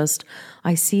 It's just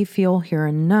I see, feel, hear,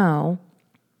 and know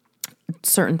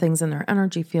certain things in their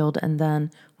energy field, and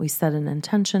then we set an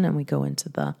intention and we go into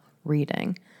the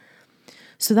reading.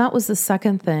 So that was the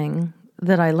second thing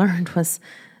that I learned was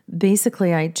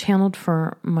basically I channeled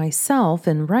for myself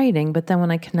in writing, but then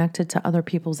when I connected to other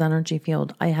people's energy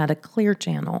field, I had a clear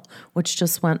channel, which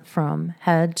just went from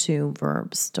head to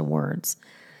verbs to words.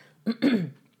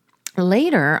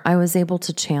 Later, I was able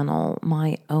to channel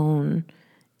my own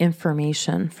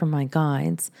information from my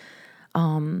guides.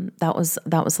 That was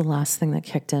the last thing that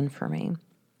kicked in for me.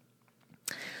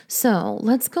 So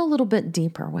let's go a little bit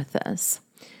deeper with this.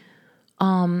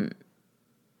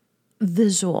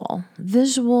 Visual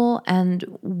and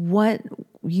what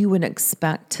you would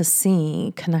expect to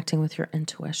see connecting with your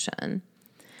intuition.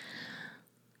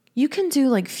 You can do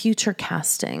like future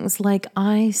castings. Like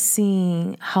I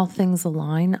see how things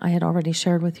align. I had already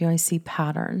shared with you, I see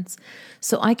patterns.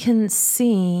 So I can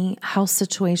see how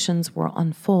situations will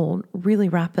unfold really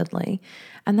rapidly.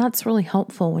 And that's really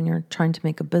helpful when you're trying to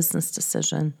make a business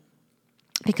decision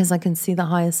because I can see the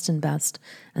highest and best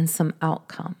and some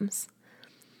outcomes.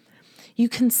 You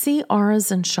can see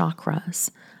auras and chakras.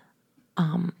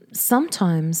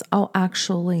 Sometimes I'll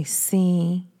actually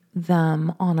see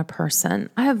them on a person.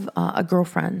 I have a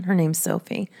girlfriend, her name's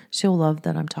Sophie. She'll love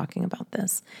that I'm talking about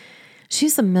this.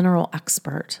 She's a mineral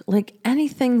expert, like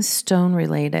anything stone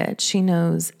related. She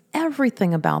knows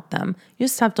everything about them. You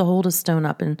just have to hold a stone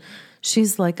up and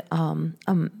she's like a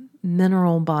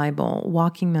mineral Bible,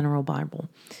 walking mineral Bible.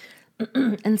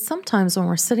 And sometimes when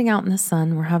we're sitting out in the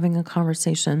sun, we're having a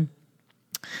conversation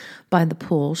by the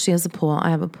pool. She has a pool,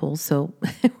 I have a pool, so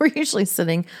we're usually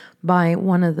sitting by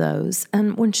one of those.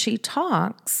 And when she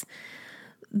talks,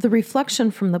 the reflection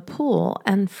from the pool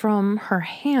and from her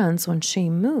hands when she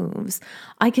moves,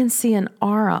 I can see an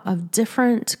aura of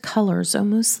different colors,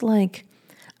 almost like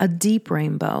a deep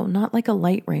rainbow, not like a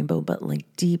light rainbow, but like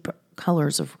deep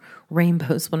colors of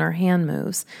rainbows when her hand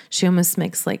moves. She almost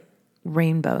makes like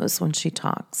rainbows when she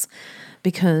talks,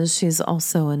 because she's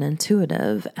also an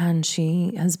intuitive and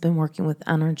she has been working with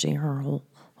energy her whole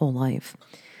life.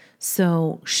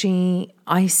 So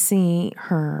I see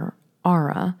her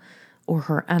aura or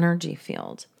her energy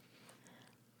field.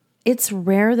 It's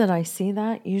rare that I see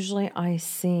that. Usually I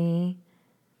see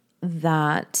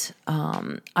that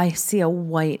I see a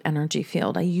white energy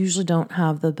field. I usually don't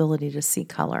have the ability to see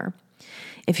color.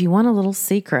 If you want a little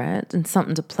secret and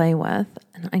something to play with,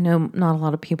 and I know not a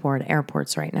lot of people are at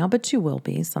airports right now, but you will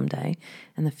be someday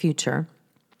in the future.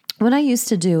 What I used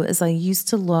to do is I used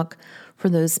to look for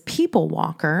those people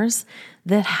walkers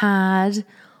that had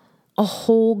a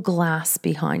whole glass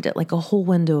behind it, like a whole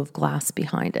window of glass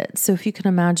behind it. So if you can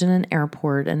imagine an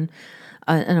airport and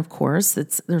of course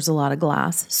there's a lot of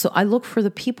glass. So I look for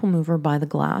the people mover by the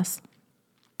glass.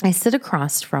 I sit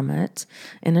across from it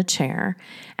in a chair,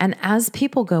 and as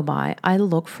people go by, I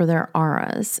look for their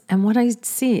auras, and what I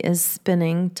see is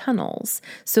spinning tunnels.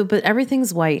 So, but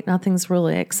everything's white, nothing's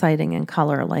really exciting in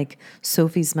color like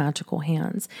Sophie's magical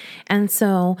hands. And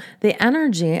so the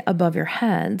energy above your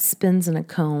head spins in a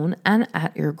cone and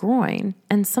at your groin.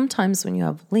 And sometimes when you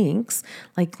have leaks,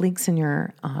 like leaks in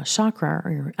your chakra or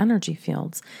your energy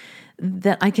fields,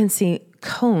 that I can see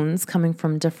cones coming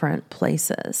from different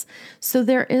places. So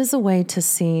there is a way to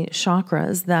see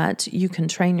chakras that you can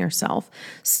train yourself.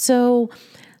 So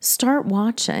start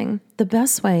watching. The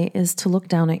best way is to look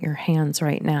down at your hands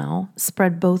right now.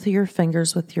 Spread both of your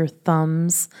fingers with your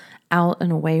thumbs out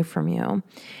and away from you.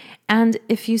 And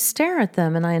if you stare at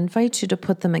them, and I invite you to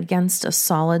put them against a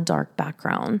solid dark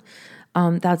background,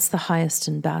 that's the highest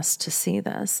and best to see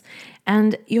this.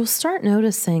 And you'll start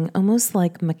noticing almost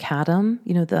like macadam,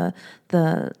 you know, the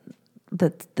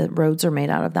roads are made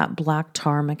out of that black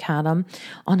tar macadam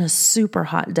on a super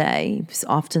hot day. You've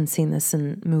often seen this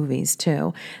in movies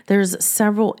too. There's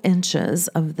several inches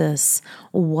of this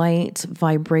white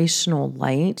vibrational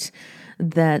light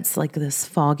that's like this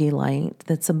foggy light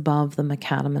that's above the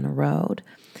macadam in a road.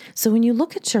 So when you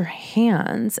look at your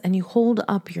hands and you hold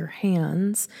up your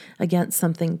hands against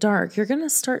something dark, you're going to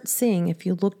start seeing, if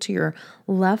you look to your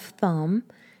left thumb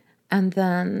and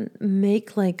then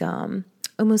make like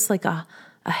almost like a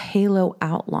a halo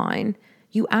outline.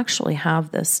 You actually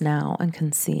have this now and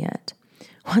can see it.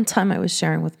 One time I was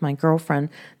sharing with my girlfriend,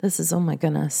 this is, oh my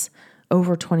goodness,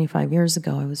 over 25 years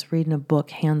ago, I was reading a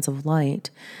book, Hands of Light,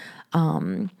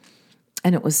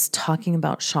 and it was talking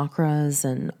about chakras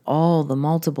and all the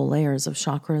multiple layers of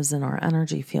chakras in our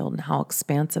energy field and how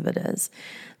expansive it is.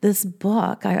 This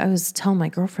book, I was telling my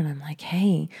girlfriend, I'm like,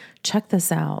 hey, check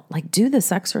this out. Like, do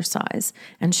this exercise.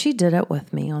 And she did it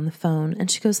with me on the phone.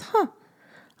 And she goes,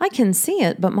 I can see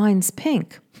it, but mine's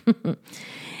pink.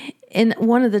 In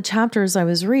one of the chapters I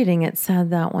was reading, it said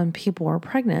that when people are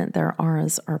pregnant, their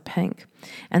auras are pink.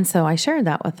 And so I shared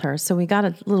that with her. So we got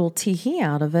a little tee-hee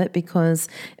out of it because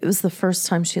it was the first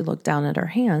time she looked down at her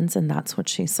hands, and that's what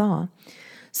she saw.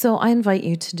 So I invite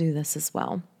you to do this as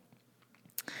well.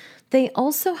 They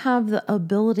also have the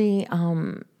ability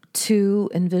to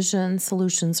envision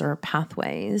solutions or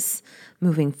pathways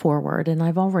moving forward, and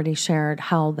I've already shared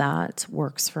how that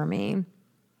works for me.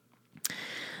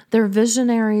 They're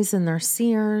visionaries and they're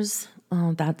seers.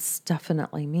 That's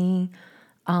definitely me.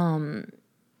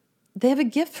 They have a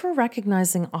gift for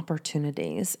recognizing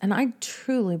opportunities, and I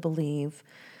truly believe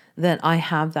that I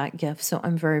have that gift, so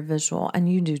I'm very visual,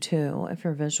 and you do too if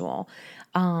you're visual.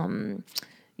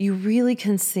 You really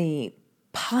can see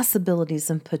possibilities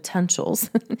and potentials.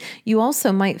 You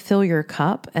also might fill your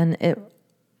cup, and it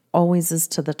always is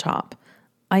to the top.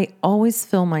 I always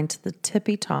fill mine to the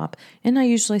tippy top, and I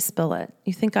usually spill it.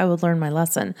 You think I would learn my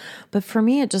lesson, but for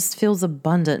me, it just feels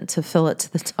abundant to fill it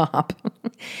to the top.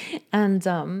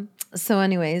 And so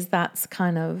anyways, that's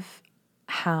kind of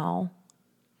how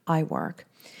I work.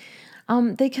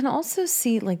 They can also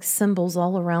see like symbols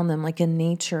all around them, like in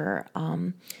nature.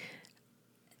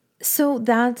 So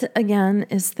that, again,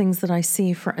 is things that I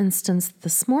see. For instance,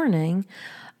 this morning,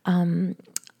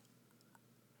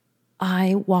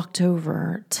 I walked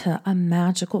over to a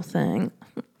magical thing.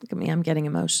 Look at me, I'm getting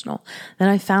emotional, that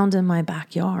I found in my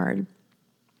backyard.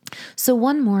 So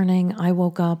one morning I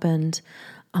woke up and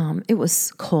it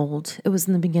was cold. It was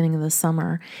in the beginning of the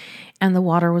summer and the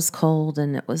water was cold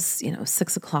and it was,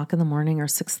 6 o'clock in the morning or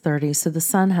 6:30. So the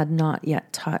sun had not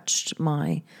yet touched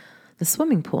the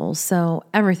swimming pool. So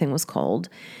everything was cold.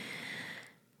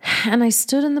 And I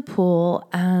stood in the pool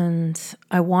and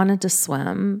I wanted to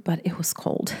swim, but it was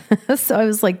cold. So I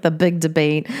was like the big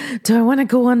debate. Do I want to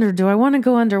go under? Do I want to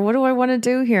go under? What do I want to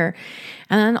do here?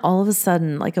 And then all of a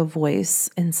sudden, like a voice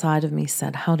inside of me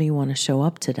said, how do you want to show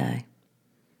up today?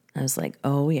 I was like,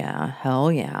 oh yeah,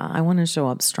 hell yeah. I want to show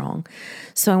up strong.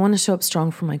 So I want to show up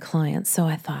strong for my clients. So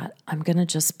I thought, I'm going to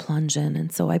just plunge in.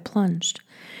 And so I plunged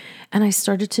and I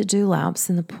started to do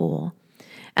laps in the pool.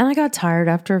 And I got tired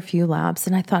after a few laps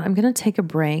and I thought I'm going to take a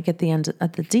break at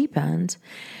the deep end.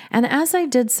 And as I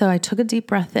did so, I took a deep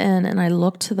breath in and I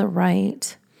looked to the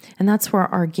right. And that's where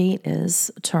our gate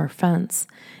is to our fence.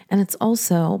 And it's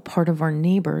also part of our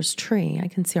neighbor's tree. I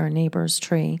can see our neighbor's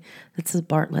tree. That's a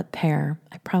Bartlett pear.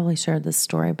 I probably shared this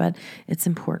story, but it's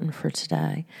important for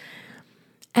today.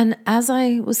 And as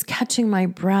I was catching my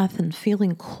breath and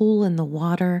feeling cool in the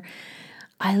water,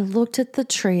 I looked at the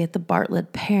tree, at the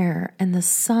Bartlett pear, and the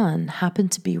sun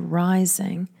happened to be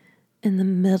rising in the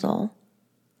middle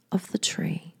of the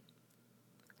tree.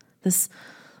 This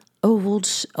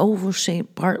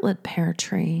oval-shaped Bartlett pear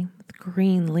tree with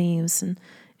green leaves and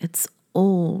its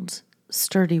old,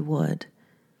 sturdy wood.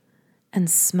 And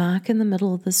smack in the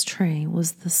middle of this tree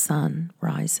was the sun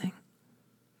rising.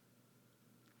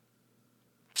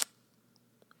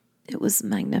 It was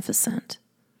magnificent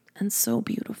and so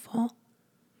beautiful.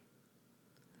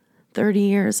 30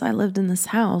 years I lived in this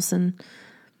house, and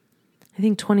I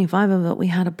think 25 of it we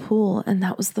had a pool, and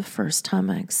that was the first time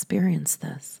I experienced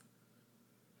this.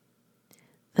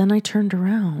 Then I turned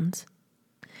around,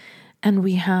 and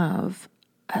we have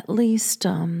at least,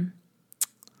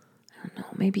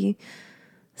 maybe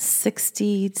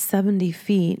 60, 70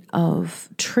 feet of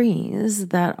trees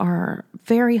that are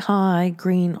very high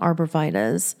green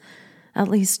arborvitaes, at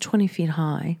least 20 feet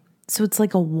high. So it's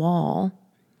like a wall.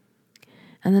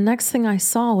 And the next thing I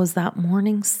saw was that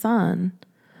morning sun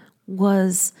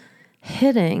was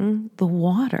hitting the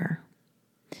water.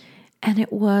 And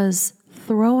it was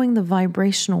throwing the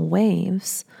vibrational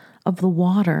waves of the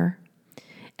water.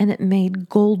 And it made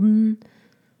golden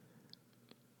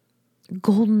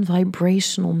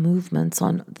vibrational movements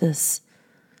on this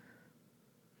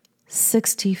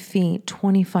 60 feet,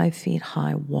 25 feet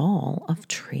high wall of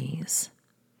trees.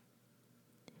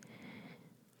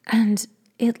 And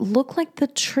it looked like the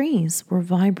trees were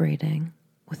vibrating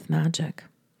with magic.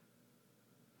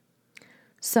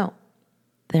 So,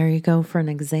 there you go for an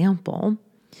example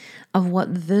of what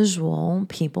visual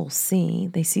people see.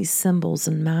 They see symbols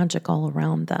and magic all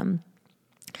around them.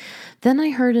 Then I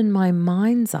heard in my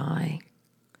mind's eye,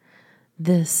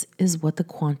 this is what the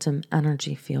quantum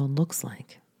energy field looks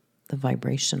like, the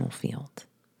vibrational field.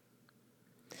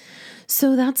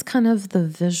 So that's kind of the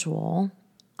visual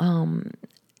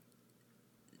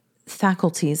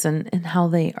faculties and how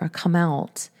they are come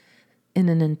out in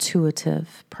an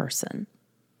intuitive person.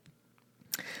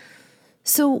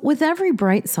 So with every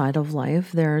bright side of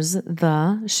life, there's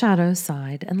the shadow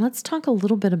side. And let's talk a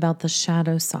little bit about the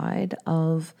shadow side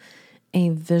of a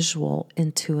visual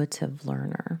intuitive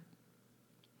learner.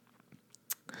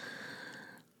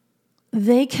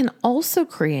 They can also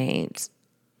create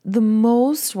the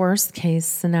most worst case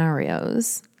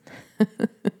scenarios.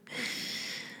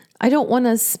 I don't want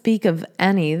to speak of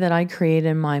any that I create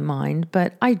in my mind,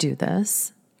 but I do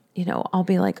this. I'll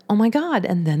be like, oh my God,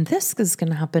 and then this is going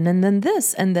to happen, and then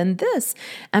this, and then this.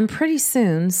 And pretty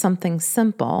soon, something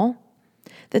simple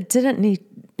that didn't need,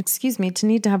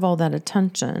 to have all that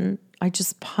attention, I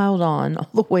just piled on all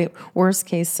the way worst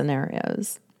case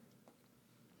scenarios.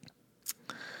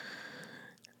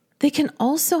 They can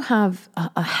also have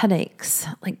headaches,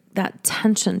 like that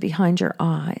tension behind your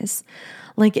eyes.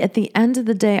 Like at the end of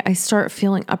the day, I start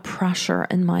feeling a pressure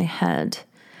in my head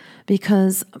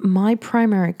because my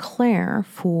primary clair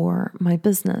for my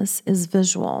business is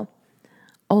visual,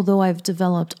 although I've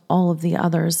developed all of the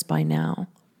others by now.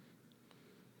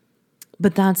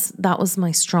 But that was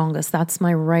my strongest. That's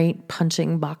my right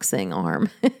punching boxing arm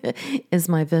is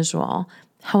my visual.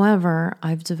 However,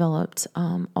 I've developed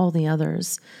all the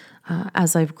others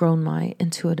as I've grown my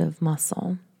intuitive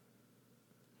muscle.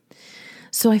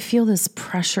 So I feel this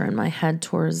pressure in my head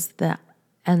towards the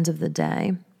end of the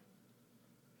day.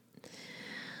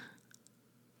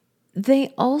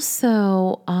 They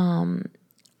also,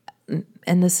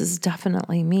 and this is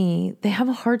definitely me, they have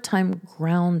a hard time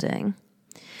grounding.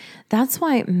 That's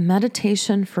why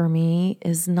meditation for me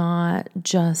is not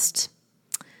just,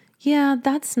 yeah,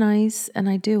 that's nice, and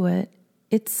I do it.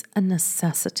 It's a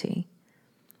necessity.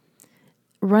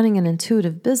 Running an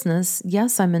intuitive business,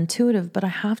 yes, I'm intuitive, but I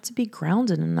have to be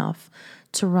grounded enough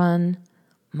to run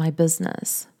my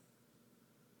business.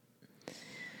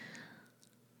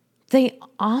 They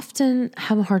often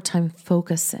have a hard time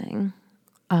focusing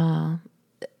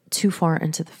too far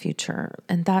into the future,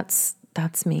 and that's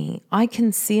me. I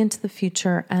can see into the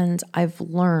future, and I've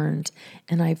learned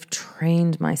and I've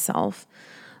trained myself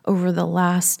over the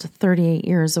last 38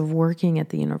 years of working at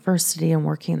the university and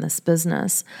working in this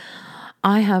business.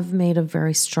 I have made a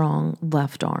very strong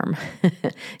left arm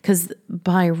because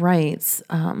by rights,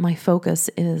 my focus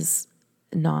is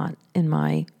not in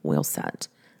my wheel set.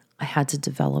 I had to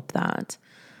develop that.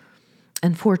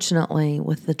 And fortunately,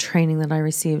 with the training that I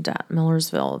received at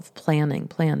Millersville of planning,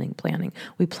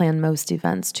 we plan most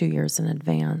events 2 years in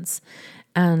advance.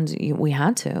 And we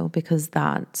had to because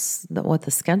that's what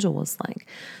the schedule was like.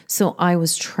 So I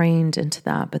was trained into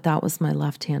that, but that was my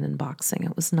left hand in boxing.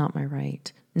 It was not my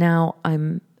right. Now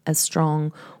I'm as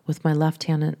strong with my left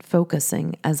hand in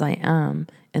focusing as I am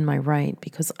in my right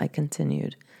because I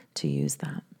continued to use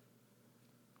that.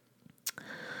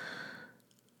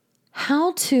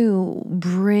 How to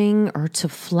bring or to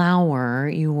flower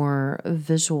your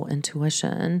visual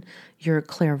intuition, your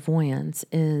clairvoyance,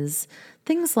 is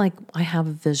things like I have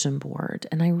a vision board,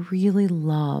 and I really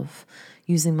love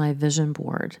using my vision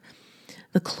board.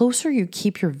 The closer you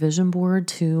keep your vision board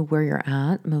to where you're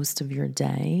at most of your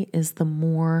day is the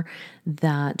more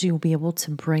that you'll be able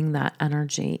to bring that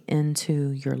energy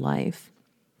into your life.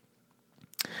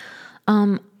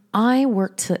 I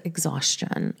work to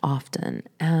exhaustion often,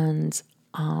 and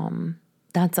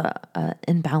that's a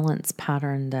imbalance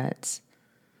pattern that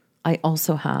I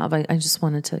also have. I just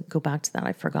wanted to go back to that.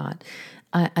 I forgot.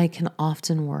 I can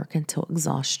often work until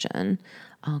exhaustion.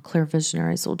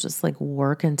 Clairvisionaries will just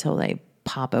work until they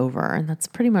pop over, and that's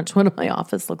pretty much what my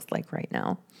office looks like right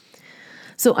now.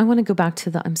 So I want to go back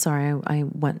to I'm sorry, I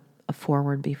went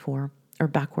forward before or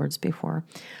backwards before.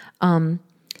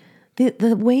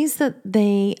 The ways that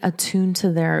they attune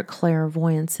to their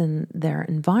clairvoyance in their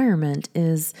environment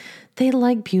is they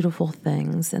like beautiful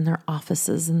things in their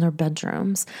offices, in their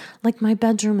bedrooms. Like my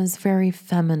bedroom is very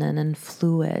feminine and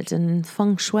fluid, and in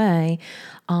feng shui,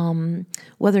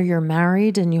 whether you're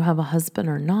married and you have a husband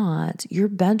or not, your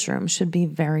bedroom should be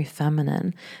very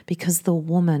feminine because the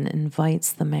woman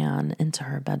invites the man into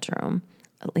her bedroom.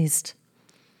 At least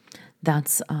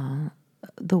that's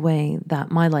the way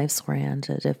that my life's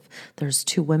oriented. If there's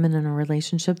two women in a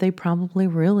relationship, they probably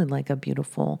really like a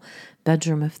beautiful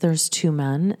bedroom. If there's two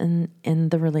men in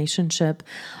the relationship,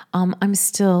 I'm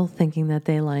still thinking that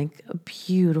they like a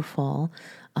beautiful,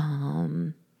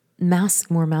 more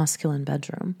masculine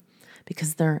bedroom,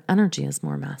 because their energy is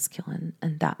more masculine,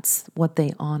 and that's what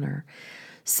they honor.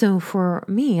 So for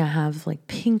me, I have like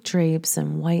pink drapes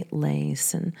and white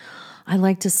lace, and I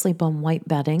like to sleep on white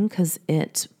bedding because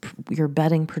your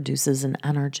bedding produces an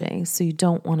energy. So you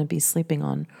don't want to be sleeping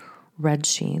on red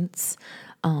sheets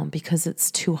because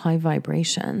it's too high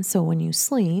vibration. So when you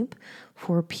sleep,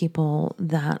 for people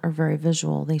that are very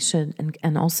visual, they should,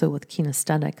 and also with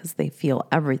kinesthetic, because they feel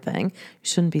everything, you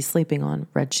shouldn't be sleeping on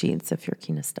red sheets if you're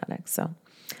kinesthetic. So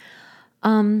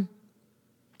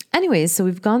anyways, so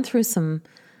we've gone through some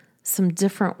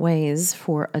different ways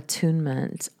for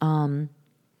attunement.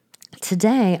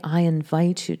 Today, I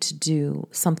invite you to do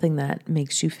something that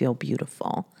makes you feel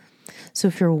beautiful. So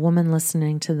if you're a woman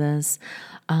listening to this,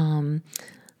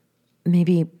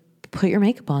 maybe put your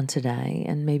makeup on today,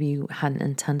 and maybe you hadn't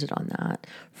intended on that.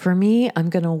 For me, I'm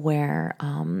going to wear,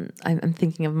 I'm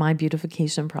thinking of my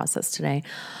beautification process today.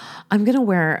 I'm going to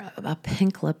wear a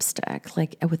pink lipstick,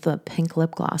 like with a pink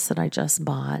lip gloss that I just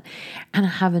bought. And I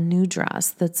have a new dress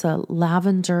that's a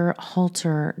lavender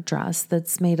halter dress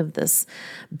that's made of this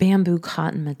bamboo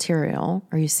cotton material.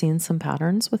 Are you seeing some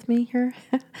patterns with me here?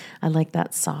 I like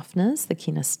that softness, the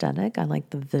kinesthetic. I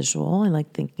like the visual. I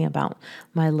like thinking about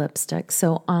my lipstick.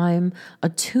 So I'm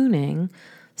attuning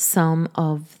some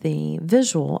of the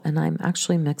visual, and I'm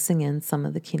actually mixing in some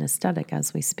of the kinesthetic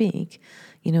as we speak,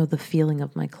 the feeling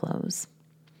of my clothes.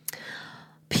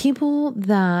 People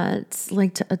that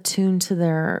like to attune to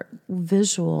their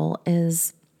visual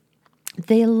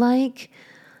they like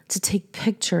to take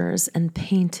pictures and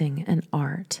painting and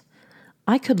art.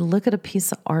 I could look at a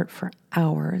piece of art for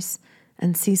hours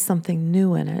and see something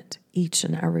new in it each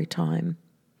and every time.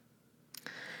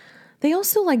 They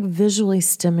also like visually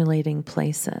stimulating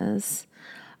places.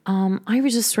 I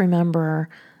would just remember,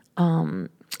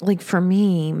 like for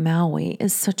me, Maui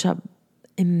is such a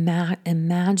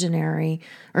imaginary,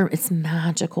 or it's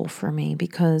magical for me,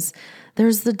 because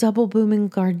there's the double blooming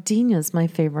gardenias, my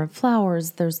favorite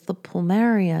flowers. There's the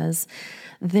plumerias.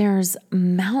 There's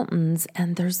mountains,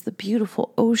 and there's the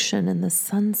beautiful ocean and the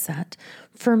sunset.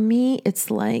 For me, it's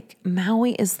like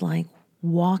Maui is like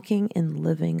walking and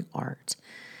living art.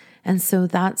 And so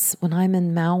that's when I'm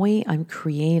in Maui, I'm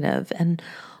creative. And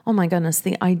oh my goodness,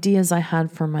 the ideas I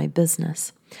had for my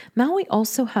business. Maui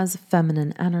also has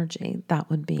feminine energy. That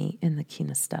would be in the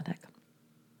kinesthetic.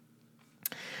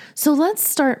 So let's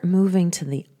start moving to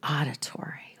the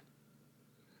auditory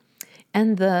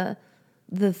and the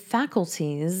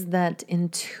faculties that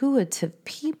intuitive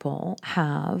people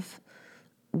have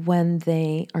when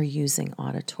they are using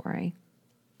auditory.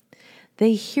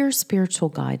 They hear spiritual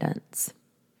guidance.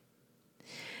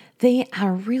 They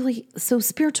are so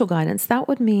spiritual guidance, that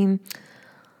would mean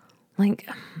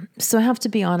so I have to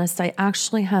be honest, I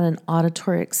actually had an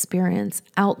auditory experience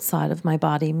outside of my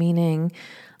body, meaning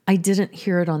I didn't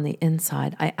hear it on the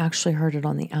inside. I actually heard it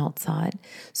on the outside.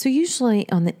 So usually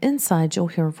on the inside, you'll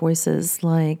hear voices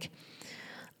like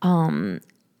something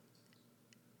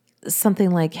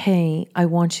like, hey, I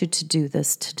want you to do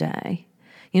this today.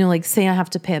 Like say I have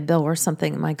to pay a bill or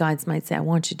something, my guides might say, I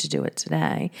want you to do it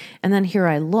today. And then here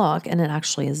I look, and it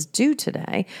actually is due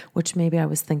today, which maybe I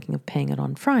was thinking of paying it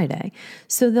on Friday.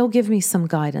 So they'll give me some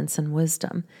guidance and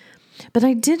wisdom. But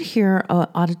I did hear an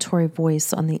auditory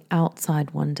voice on the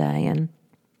outside one day, and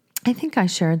I think I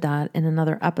shared that in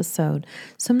another episode.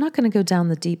 So I'm not going to go down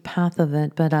the deep path of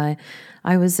it, but I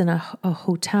was in a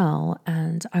hotel,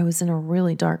 and I was in a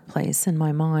really dark place in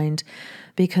my mind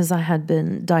because I had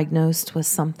been diagnosed with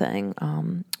something,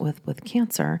 with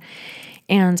cancer,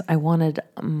 and I wanted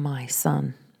my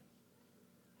son.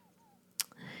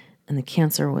 And the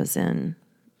cancer was in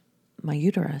my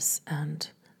uterus, and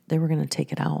they were going to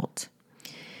take it out.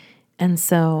 And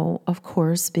so, of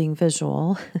course, being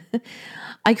visual,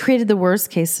 I created the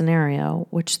worst case scenario,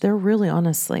 which there really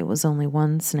honestly was only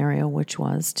one scenario, which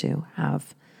was to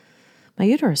have my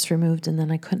uterus removed, and then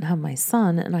I couldn't have my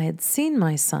son. And I had seen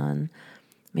my son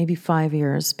maybe 5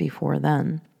 years before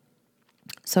then.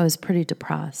 So I was pretty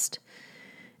depressed.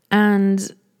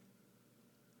 And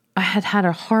I had had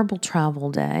a horrible travel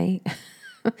day.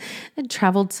 I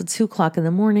traveled till 2:00 in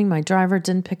the morning. My driver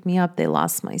didn't pick me up. They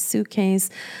lost my suitcase.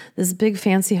 This big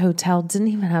fancy hotel didn't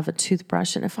even have a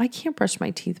toothbrush. And if I can't brush my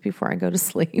teeth before I go to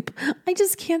sleep, I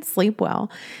just can't sleep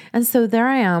well. And so there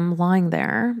I am lying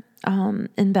there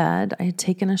in bed. I had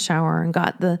taken a shower and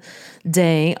got the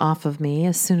day off of me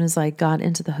as soon as I got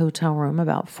into the hotel room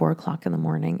about 4:00 in the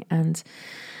morning. And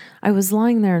I was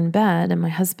lying there in bed, and my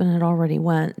husband had already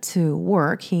went to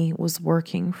work. He was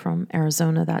working from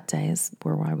Arizona that day, is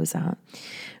where I was at.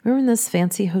 We were in this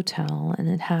fancy hotel, and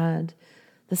it had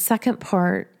the second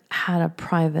part had a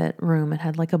private room. It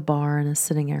had like a bar and a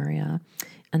sitting area.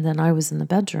 And then I was in the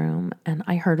bedroom, and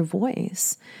I heard a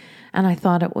voice. And I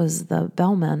thought it was the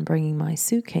bellman bringing my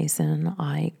suitcase in.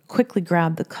 I quickly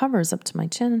grabbed the covers up to my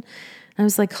chin. And I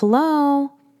was like, hello,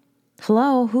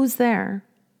 who's there?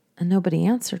 And nobody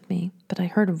answered me, but I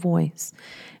heard a voice.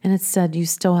 And it said, you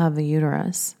still have a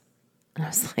uterus. And I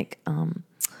was like, I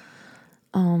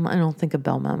don't think a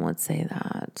bellman would say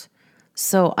that.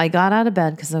 So I got out of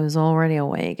bed because I was already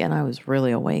awake, and I was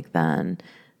really awake then.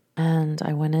 And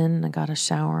I went in and I got a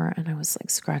shower, and I was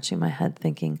like scratching my head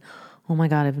thinking, oh my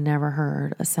God, I've never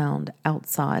heard a sound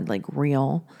outside, like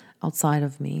real outside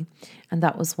of me. And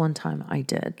that was one time I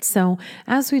did. So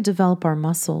as we develop our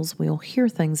muscles, we'll hear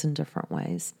things in different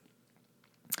ways.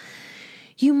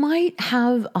 You might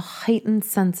have a heightened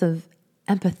sense of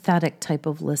empathetic type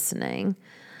of listening.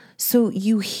 So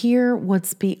you hear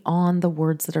what's beyond the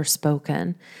words that are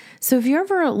spoken. So if you're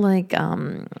ever like,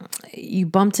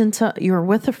 you're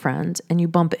with a friend and you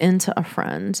bump into a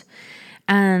friend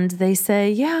and they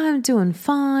say, yeah, I'm doing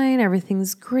fine.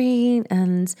 Everything's great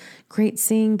and great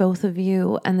seeing both of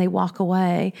you. And they walk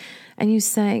away and you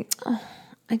say, oh,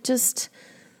 I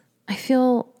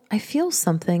feel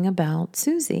something about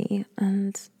Susie.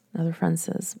 And another friend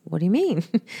says, what do you mean?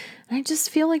 And I just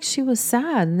feel like she was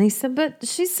sad. And they said, but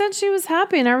she said she was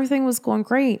happy and everything was going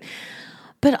great.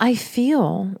 But I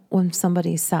feel when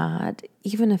somebody's sad,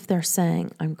 even if they're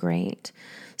saying I'm great.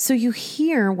 So you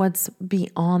hear what's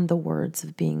beyond the words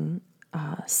of being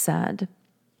said.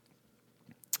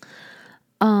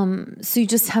 So you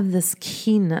just have this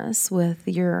keenness with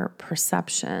your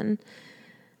perception.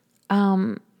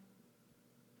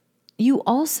 You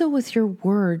also, with your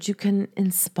words, you can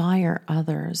inspire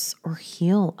others or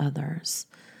heal others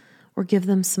or give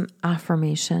them some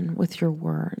affirmation with your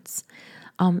words.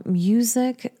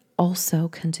 Music also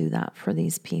can do that for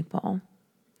these people.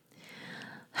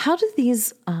 How do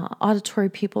these auditory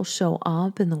people show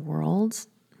up in the world?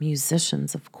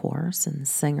 Musicians, of course, and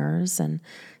singers and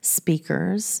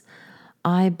speakers.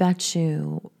 I bet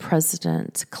you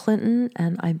President Clinton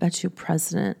and I bet you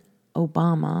President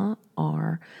Obama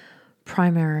are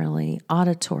primarily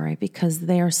auditory because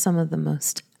they are some of the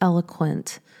most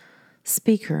eloquent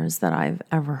speakers that I've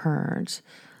ever heard.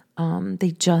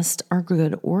 They just are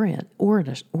good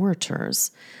orators.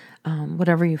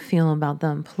 Whatever you feel about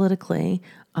them politically,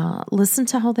 listen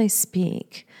to how they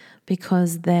speak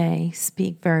because they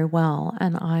speak very well,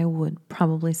 and I would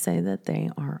probably say that they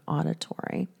are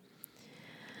auditory.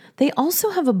 They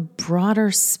also have a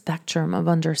broader spectrum of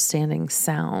understanding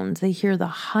sound. They hear the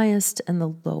highest and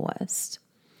the lowest.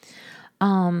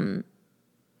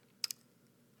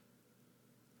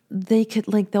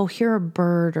 They'll hear a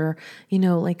bird or,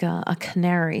 like a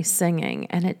canary singing,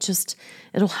 and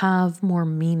it'll have more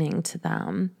meaning to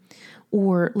them.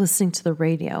 Or listening to the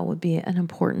radio would be an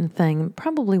important thing.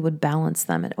 Probably would balance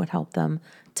them. It would help them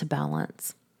to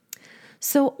balance.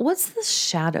 So what's the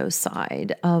shadow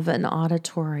side of an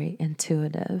auditory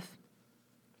intuitive?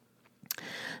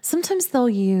 Sometimes they'll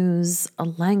use a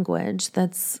language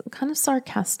that's kind of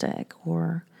sarcastic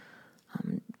or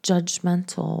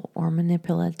judgmental or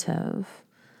manipulative.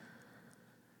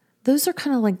 Those are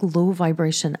kind of like low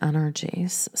vibration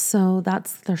energies. So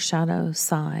that's their shadow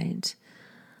side.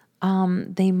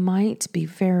 They might be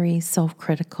very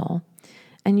self-critical,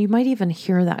 and you might even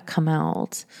hear that come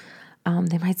out.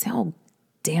 They might say, oh,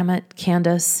 damn it,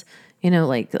 Candice,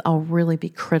 I'll really be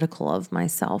critical of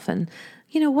myself and,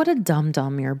 what a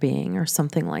dum-dum you're being or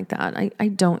something like that. I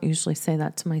don't usually say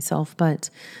that to myself,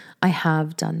 but I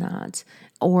have done that.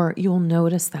 Or you'll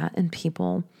notice that in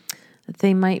people.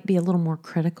 They might be a little more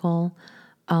critical.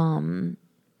 And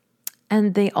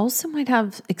they also might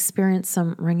have experienced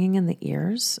some ringing in the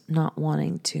ears, not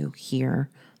wanting to hear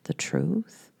the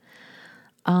truth.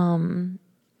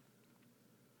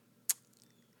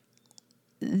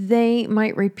 They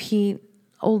might repeat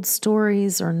old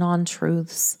stories or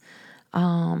non-truths,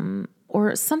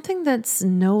 or something that's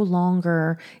no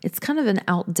longer, it's kind of an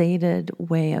outdated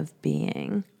way of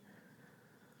being.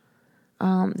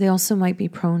 They also might be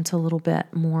prone to a little bit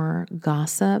more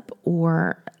gossip,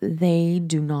 or they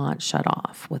do not shut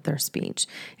off with their speech.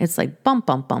 It's like bump,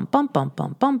 bump, bump, bump, bump,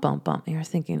 bump, bump, bump, bump. And you're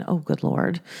thinking, oh, good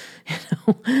Lord.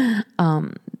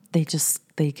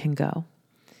 They can go.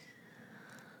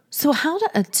 So how to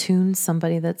attune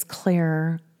somebody that's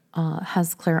clear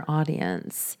has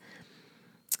clairaudience.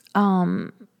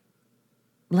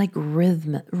 Like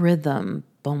rhythm,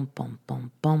 boom, boom,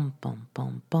 boom, boom, boom,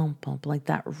 boom, boom, boom, like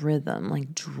that rhythm,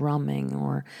 like drumming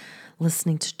or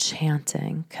listening to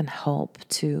chanting can help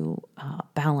to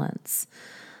balance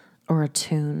or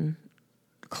attune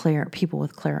people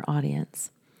with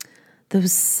clairaudience.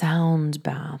 Those sound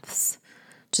baths,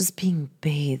 just being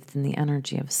bathed in the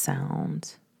energy of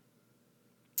sound.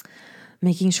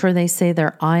 Making sure they say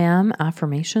their I am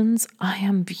affirmations. I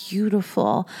am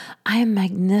beautiful. I am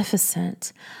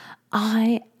magnificent.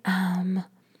 I am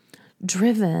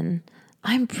driven.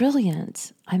 I'm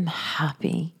brilliant. I'm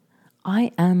happy.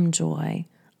 I am joy.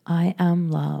 I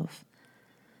am love.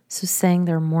 So saying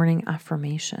their morning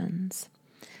affirmations.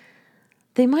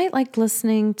 They might like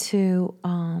listening to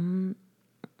the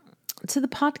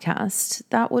podcast.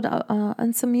 That would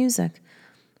and some music.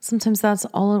 Sometimes that's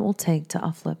all it will take to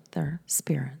uplift their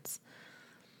spirits.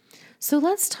 So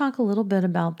let's talk a little bit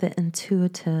about the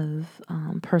intuitive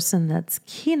person that's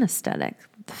kinesthetic,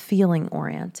 feeling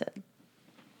oriented.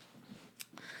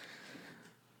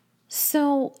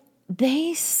 So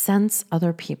they sense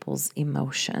other people's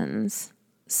emotions.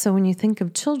 So when you think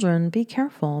of children, be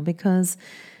careful, because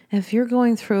if you're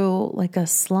going through like a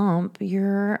slump,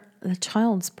 the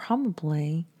child's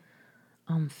probably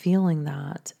feeling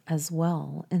that as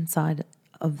well inside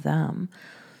of them.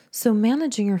 So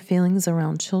managing your feelings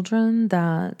around children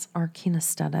that are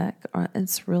kinesthetic,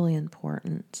 it's really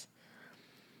important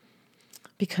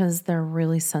because they're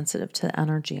really sensitive to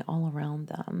energy all around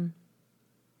them.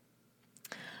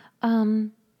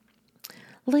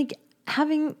 Like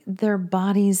having their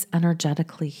bodies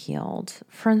energetically healed.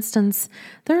 For instance,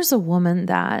 there's a woman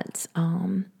that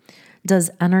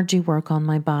does energy work on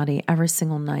my body every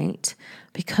single night.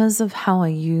 Because of how I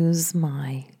use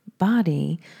my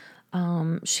body,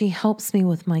 she helps me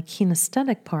with my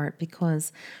kinesthetic part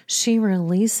because she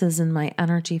releases in my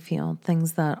energy field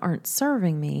things that aren't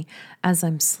serving me as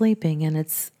I'm sleeping, and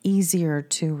it's easier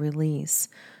to release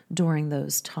during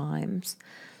those times.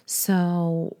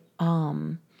 So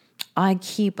I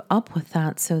keep up with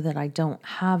that so that I don't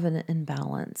have an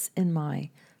imbalance in my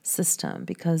system,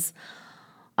 because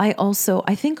I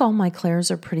think all my clairs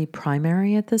are pretty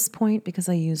primary at this point because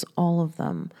I use all of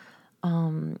them.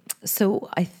 So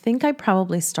I think I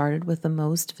probably started with the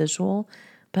most visual,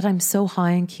 but I'm so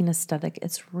high in kinesthetic,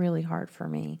 it's really hard for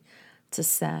me to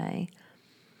say.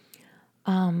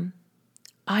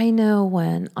 I know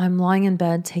when I'm lying in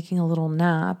bed taking a little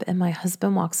nap and my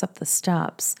husband walks up the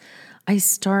steps, I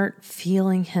start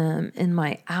feeling him in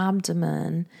my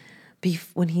abdomen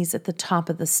when he's at the top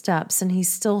of the steps, and he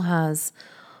still has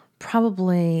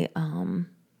probably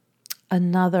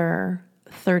another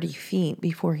 30 feet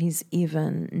before he's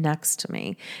even next to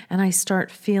me. And I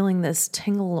start feeling this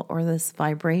tingle or this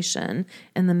vibration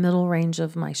in the middle range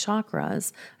of my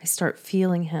chakras. I start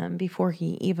feeling him before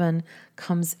he even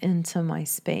comes into my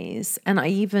space. And I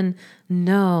even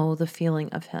know the feeling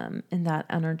of him in that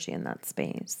energy, in that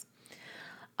space.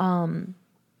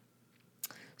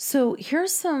 So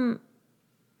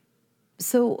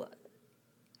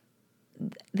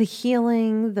the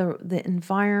healing, the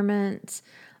environment,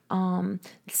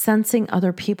 sensing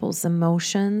other people's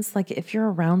emotions. Like if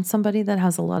you're around somebody that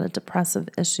has a lot of depressive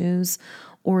issues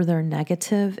or they're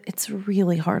negative, it's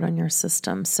really hard on your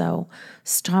system. So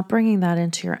stop bringing that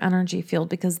into your energy field,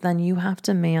 because then you have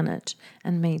to manage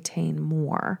and maintain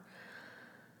more.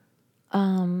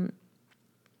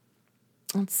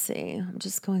 Let's see. I'm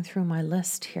just going through my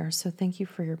list here. So thank you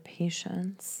for your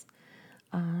patience.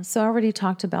 So I already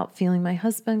talked about feeling my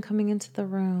husband coming into the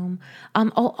room.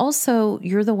 Also,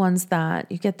 you're the ones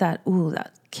that you get that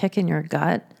kick in your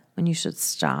gut when you should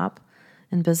stop.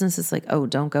 In business, it's like, oh,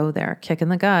 don't go there. Kick in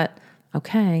the gut.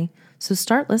 Okay. So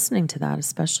start listening to that,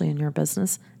 especially in your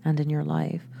business and in your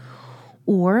life.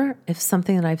 Or if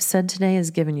something that I've said today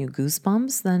has given you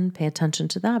goosebumps, then pay attention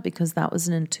to that, because that was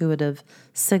an intuitive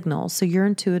signal. So your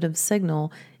intuitive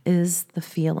signal is the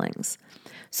feelings.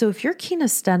 So if you're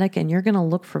kinesthetic and you're going to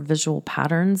look for visual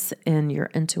patterns in your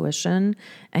intuition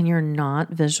and you're not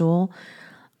visual,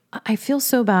 I feel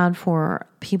so bad for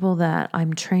people that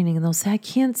I'm training and they'll say, I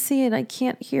can't see it, I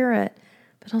can't hear it.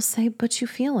 But I'll say, but you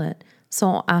feel it. So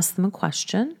I'll ask them a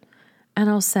question and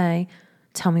I'll say,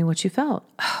 tell me what you felt.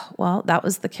 Oh, well, that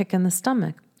was the kick in the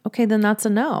stomach. Okay, then that's a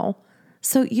no.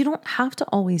 So you don't have to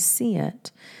always see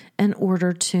it in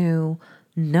order to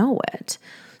know it.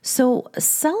 So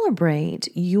celebrate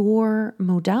your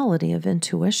modality of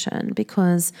intuition,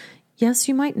 because yes,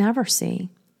 you might never see,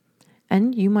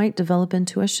 and you might develop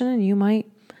intuition and you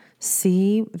might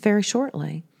see very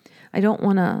shortly. I don't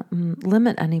want to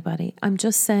limit anybody. I'm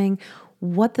just saying,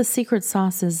 what the secret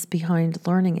sauce is behind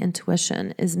learning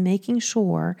intuition is making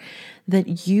sure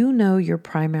that you know your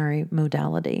primary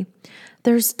modality.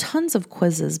 There's tons of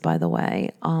quizzes, by the way,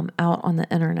 out on the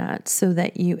internet, so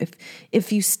that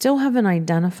if you still haven't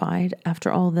identified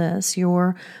after all this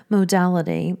your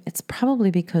modality, it's probably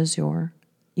because you're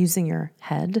using your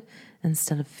head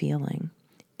instead of feeling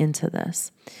into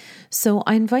this. So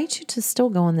I invite you to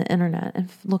still go on the internet and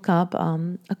look up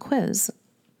a quiz.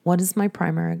 What is my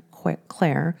primary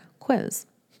Claire quiz?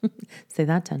 Say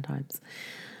that 10 times.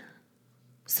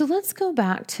 So let's go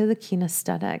back to the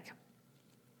kinesthetic.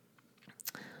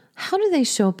 How do they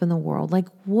show up in the world? Like,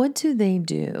 what do they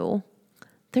do?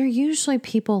 They're usually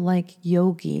people like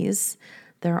yogis.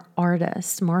 They're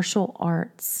artists, martial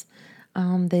arts.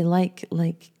 They like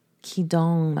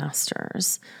Qigong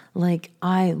masters. Like,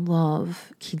 I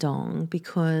love Qigong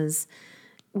because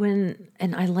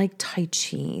and I like Tai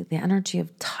Chi, the energy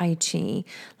of Tai Chi,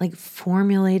 like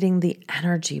formulating the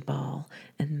energy ball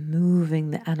and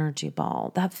moving the energy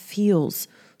ball. That feels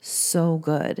so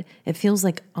good. It feels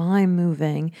like I'm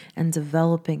moving and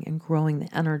developing and growing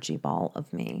the energy ball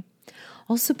of me.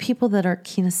 Also, people that are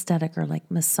kinesthetic are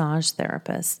like massage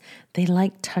therapists. They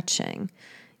like touching.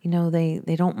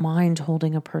 They don't mind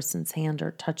holding a person's hand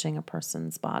or touching a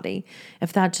person's body.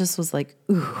 If that just was like,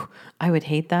 ooh, I would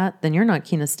hate that, then you're not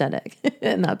kinesthetic.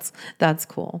 And that's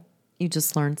cool. You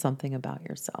just learned something about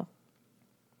yourself.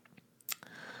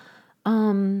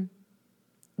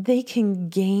 They can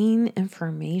gain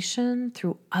information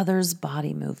through others'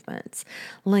 body movements,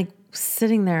 like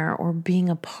sitting there or being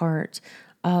a part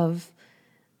of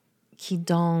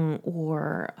Qigong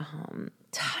or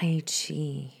Tai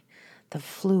Chi. The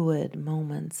fluid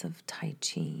moments of Tai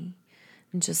Chi,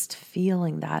 and just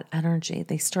feeling that energy.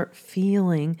 They start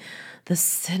feeling the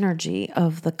synergy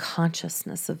of the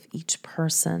consciousness of each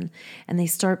person, and they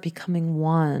start becoming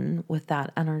one with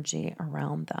that energy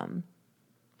around them.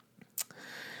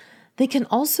 They can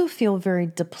also feel very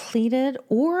depleted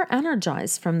or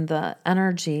energized from the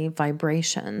energy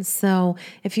vibration. So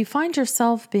if you find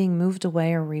yourself being moved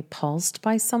away or repulsed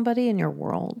by somebody in your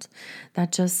world,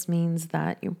 that just means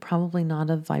that you're probably not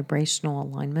of vibrational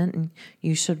alignment and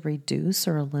you should reduce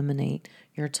or eliminate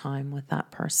your time with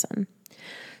that person.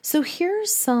 So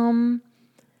here's some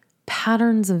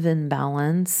patterns of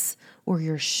imbalance or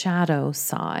your shadow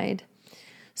side.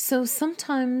 So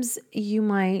sometimes you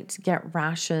might get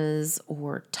rashes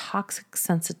or toxic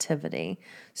sensitivity.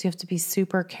 So you have to be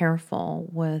super careful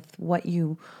with what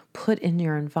you put in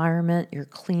your environment, your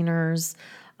cleaners.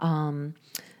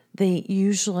 They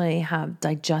usually have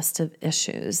digestive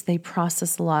issues. They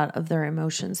process a lot of their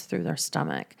emotions through their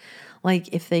stomach.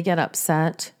 Like if they get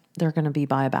upset, they're going to be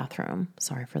by a bathroom.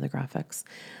 Sorry for the graphics.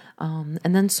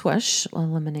 And then swish,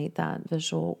 eliminate that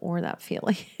visual or that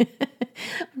feeling.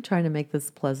 I'm trying to make this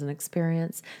a pleasant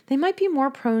experience. They might be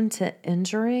more prone to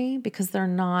injury because they're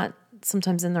not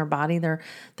sometimes in their body. They're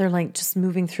like just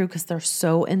moving through because they're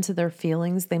so into their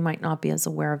feelings. They might not be as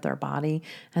aware of their body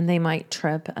and they might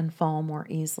trip and fall more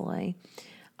easily.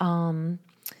 Some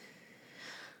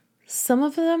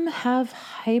of them have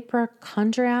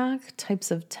hypochondriac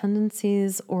types of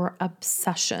tendencies or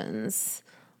obsessions.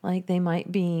 Like they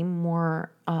might be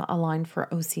more aligned for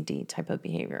OCD type of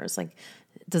behaviors. Like,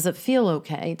 does it feel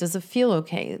okay? Does it feel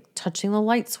okay touching the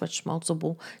light switch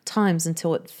multiple times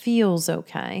until it feels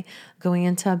okay? Going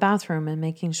into a bathroom and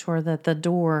making sure that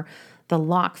the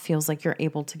lock feels like you're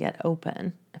able to get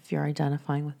open. If you're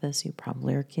identifying with this, you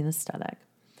probably are kinesthetic.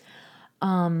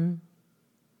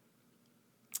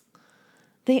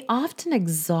 They often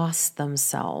exhaust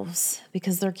themselves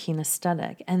because they're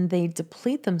kinesthetic, and they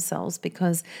deplete themselves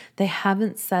because they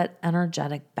haven't set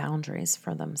energetic boundaries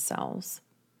for themselves.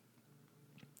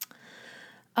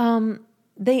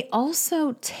 They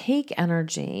also take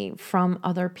energy from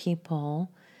other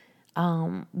people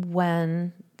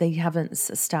when they haven't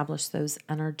established those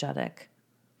energetic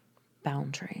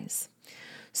boundaries.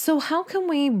 So how can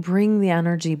we bring the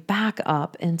energy back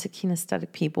up into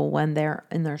kinesthetic people when they're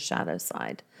in their shadow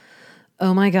side?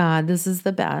 Oh my God, this is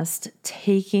the best.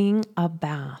 Taking a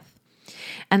bath.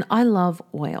 And I love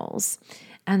oils.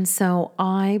 And so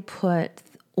I put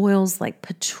oils like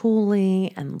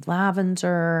patchouli and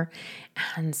lavender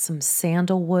and some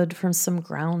sandalwood from some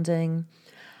grounding.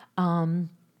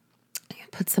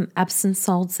 Put some Epsom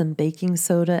salts and baking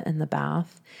soda in the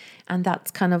bath. And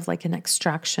that's kind of like an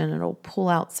extraction. It'll pull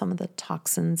out some of the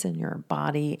toxins in your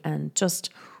body and just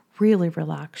really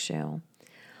relax you.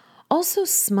 Also,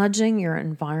 smudging your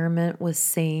environment with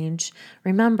sage.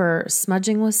 Remember,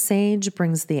 smudging with sage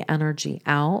brings the energy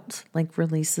out, like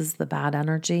releases the bad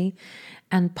energy.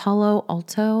 And Palo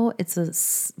Alto, it's a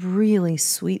really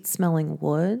sweet smelling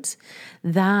wood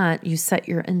that you set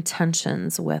your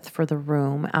intentions with for the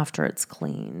room after it's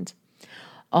cleaned.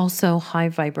 Also, high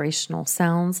vibrational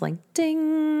sounds like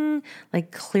ding,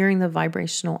 like clearing the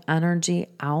vibrational energy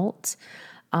out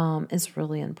is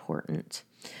really important.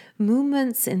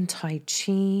 Movements in Tai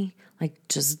Chi, like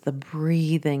just the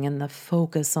breathing and the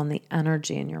focus on the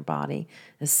energy in your body,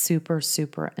 is super,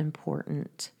 super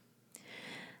important.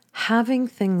 Having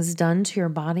things done to your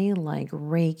body like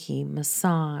Reiki,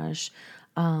 massage,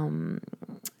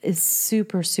 is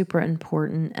super, super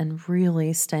important, and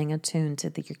really staying attuned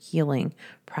to your healing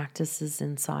practices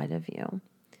inside of you.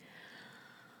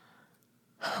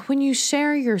 When you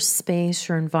share your space,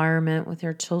 your environment with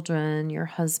your children, your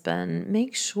husband,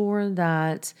 make sure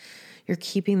that you're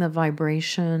keeping the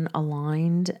vibration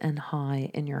aligned and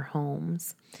high in your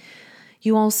homes.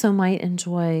 You also might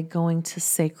enjoy going to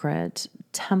sacred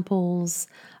temples,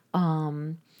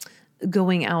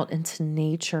 going out into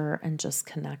nature and just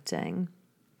connecting.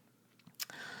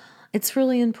 It's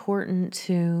really important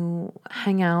to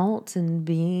hang out and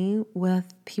be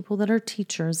with people that are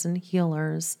teachers and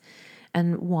healers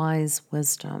and wise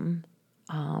wisdom,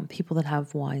 people that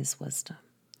have wise wisdom.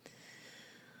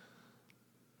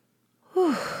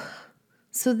 Whew.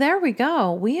 So there we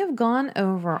go. We have gone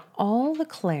over all the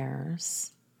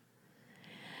clairs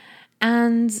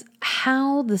and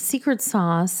how the secret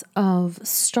sauce of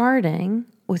starting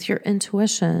with your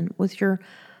intuition, with your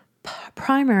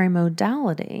primary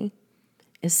modality,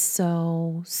 is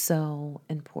so, so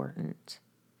important.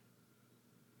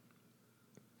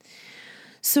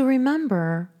 So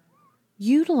remember,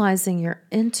 utilizing your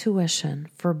intuition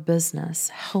for business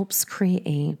helps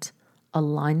create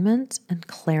alignment and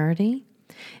clarity.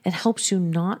 It helps you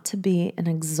not to be an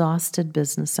exhausted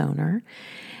business owner,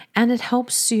 and it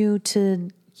helps you to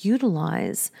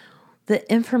utilize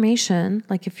the information,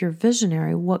 like if you're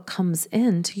visionary, what comes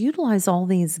in, to utilize all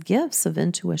these gifts of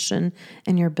intuition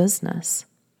in your business.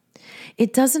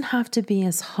 It doesn't have to be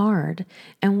as hard,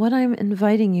 and what I'm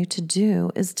inviting you to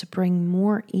do is to bring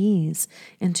more ease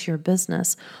into your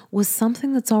business with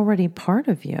something that's already part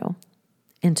of you,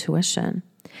 intuition.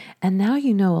 And now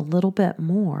you know a little bit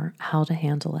more how to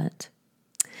handle it.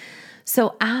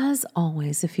 So as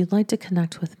always, if you'd like to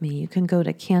connect with me, you can go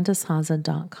to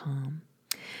CandiceHaza.com.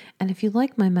 And if you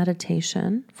like my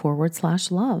meditation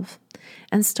 /love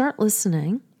and start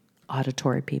listening,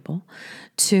 auditory people,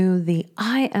 to the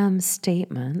I am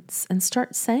statements and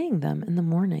start saying them in the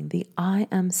morning, the I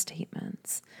am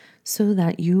statements, so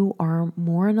that you are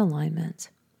more in alignment.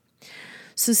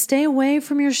 So stay away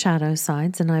from your shadow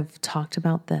sides, and I've talked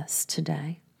about this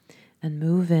today, and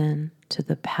move in to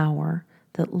the power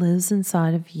that lives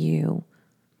inside of you,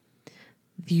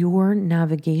 your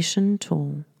navigation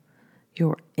tool,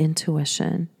 your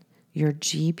intuition, your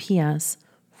GPS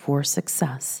for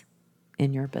success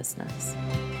in your business.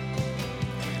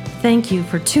 Thank you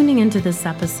for tuning into this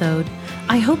episode.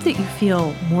 I hope that you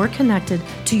feel more connected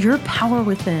to your power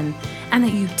within and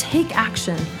that you take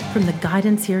action from the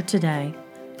guidance here today.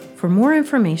 For more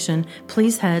information,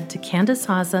 please head to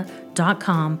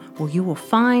CandiceHaza.com, where you will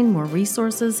find more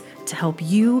resources to help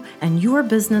you and your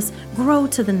business grow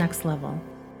to the next level.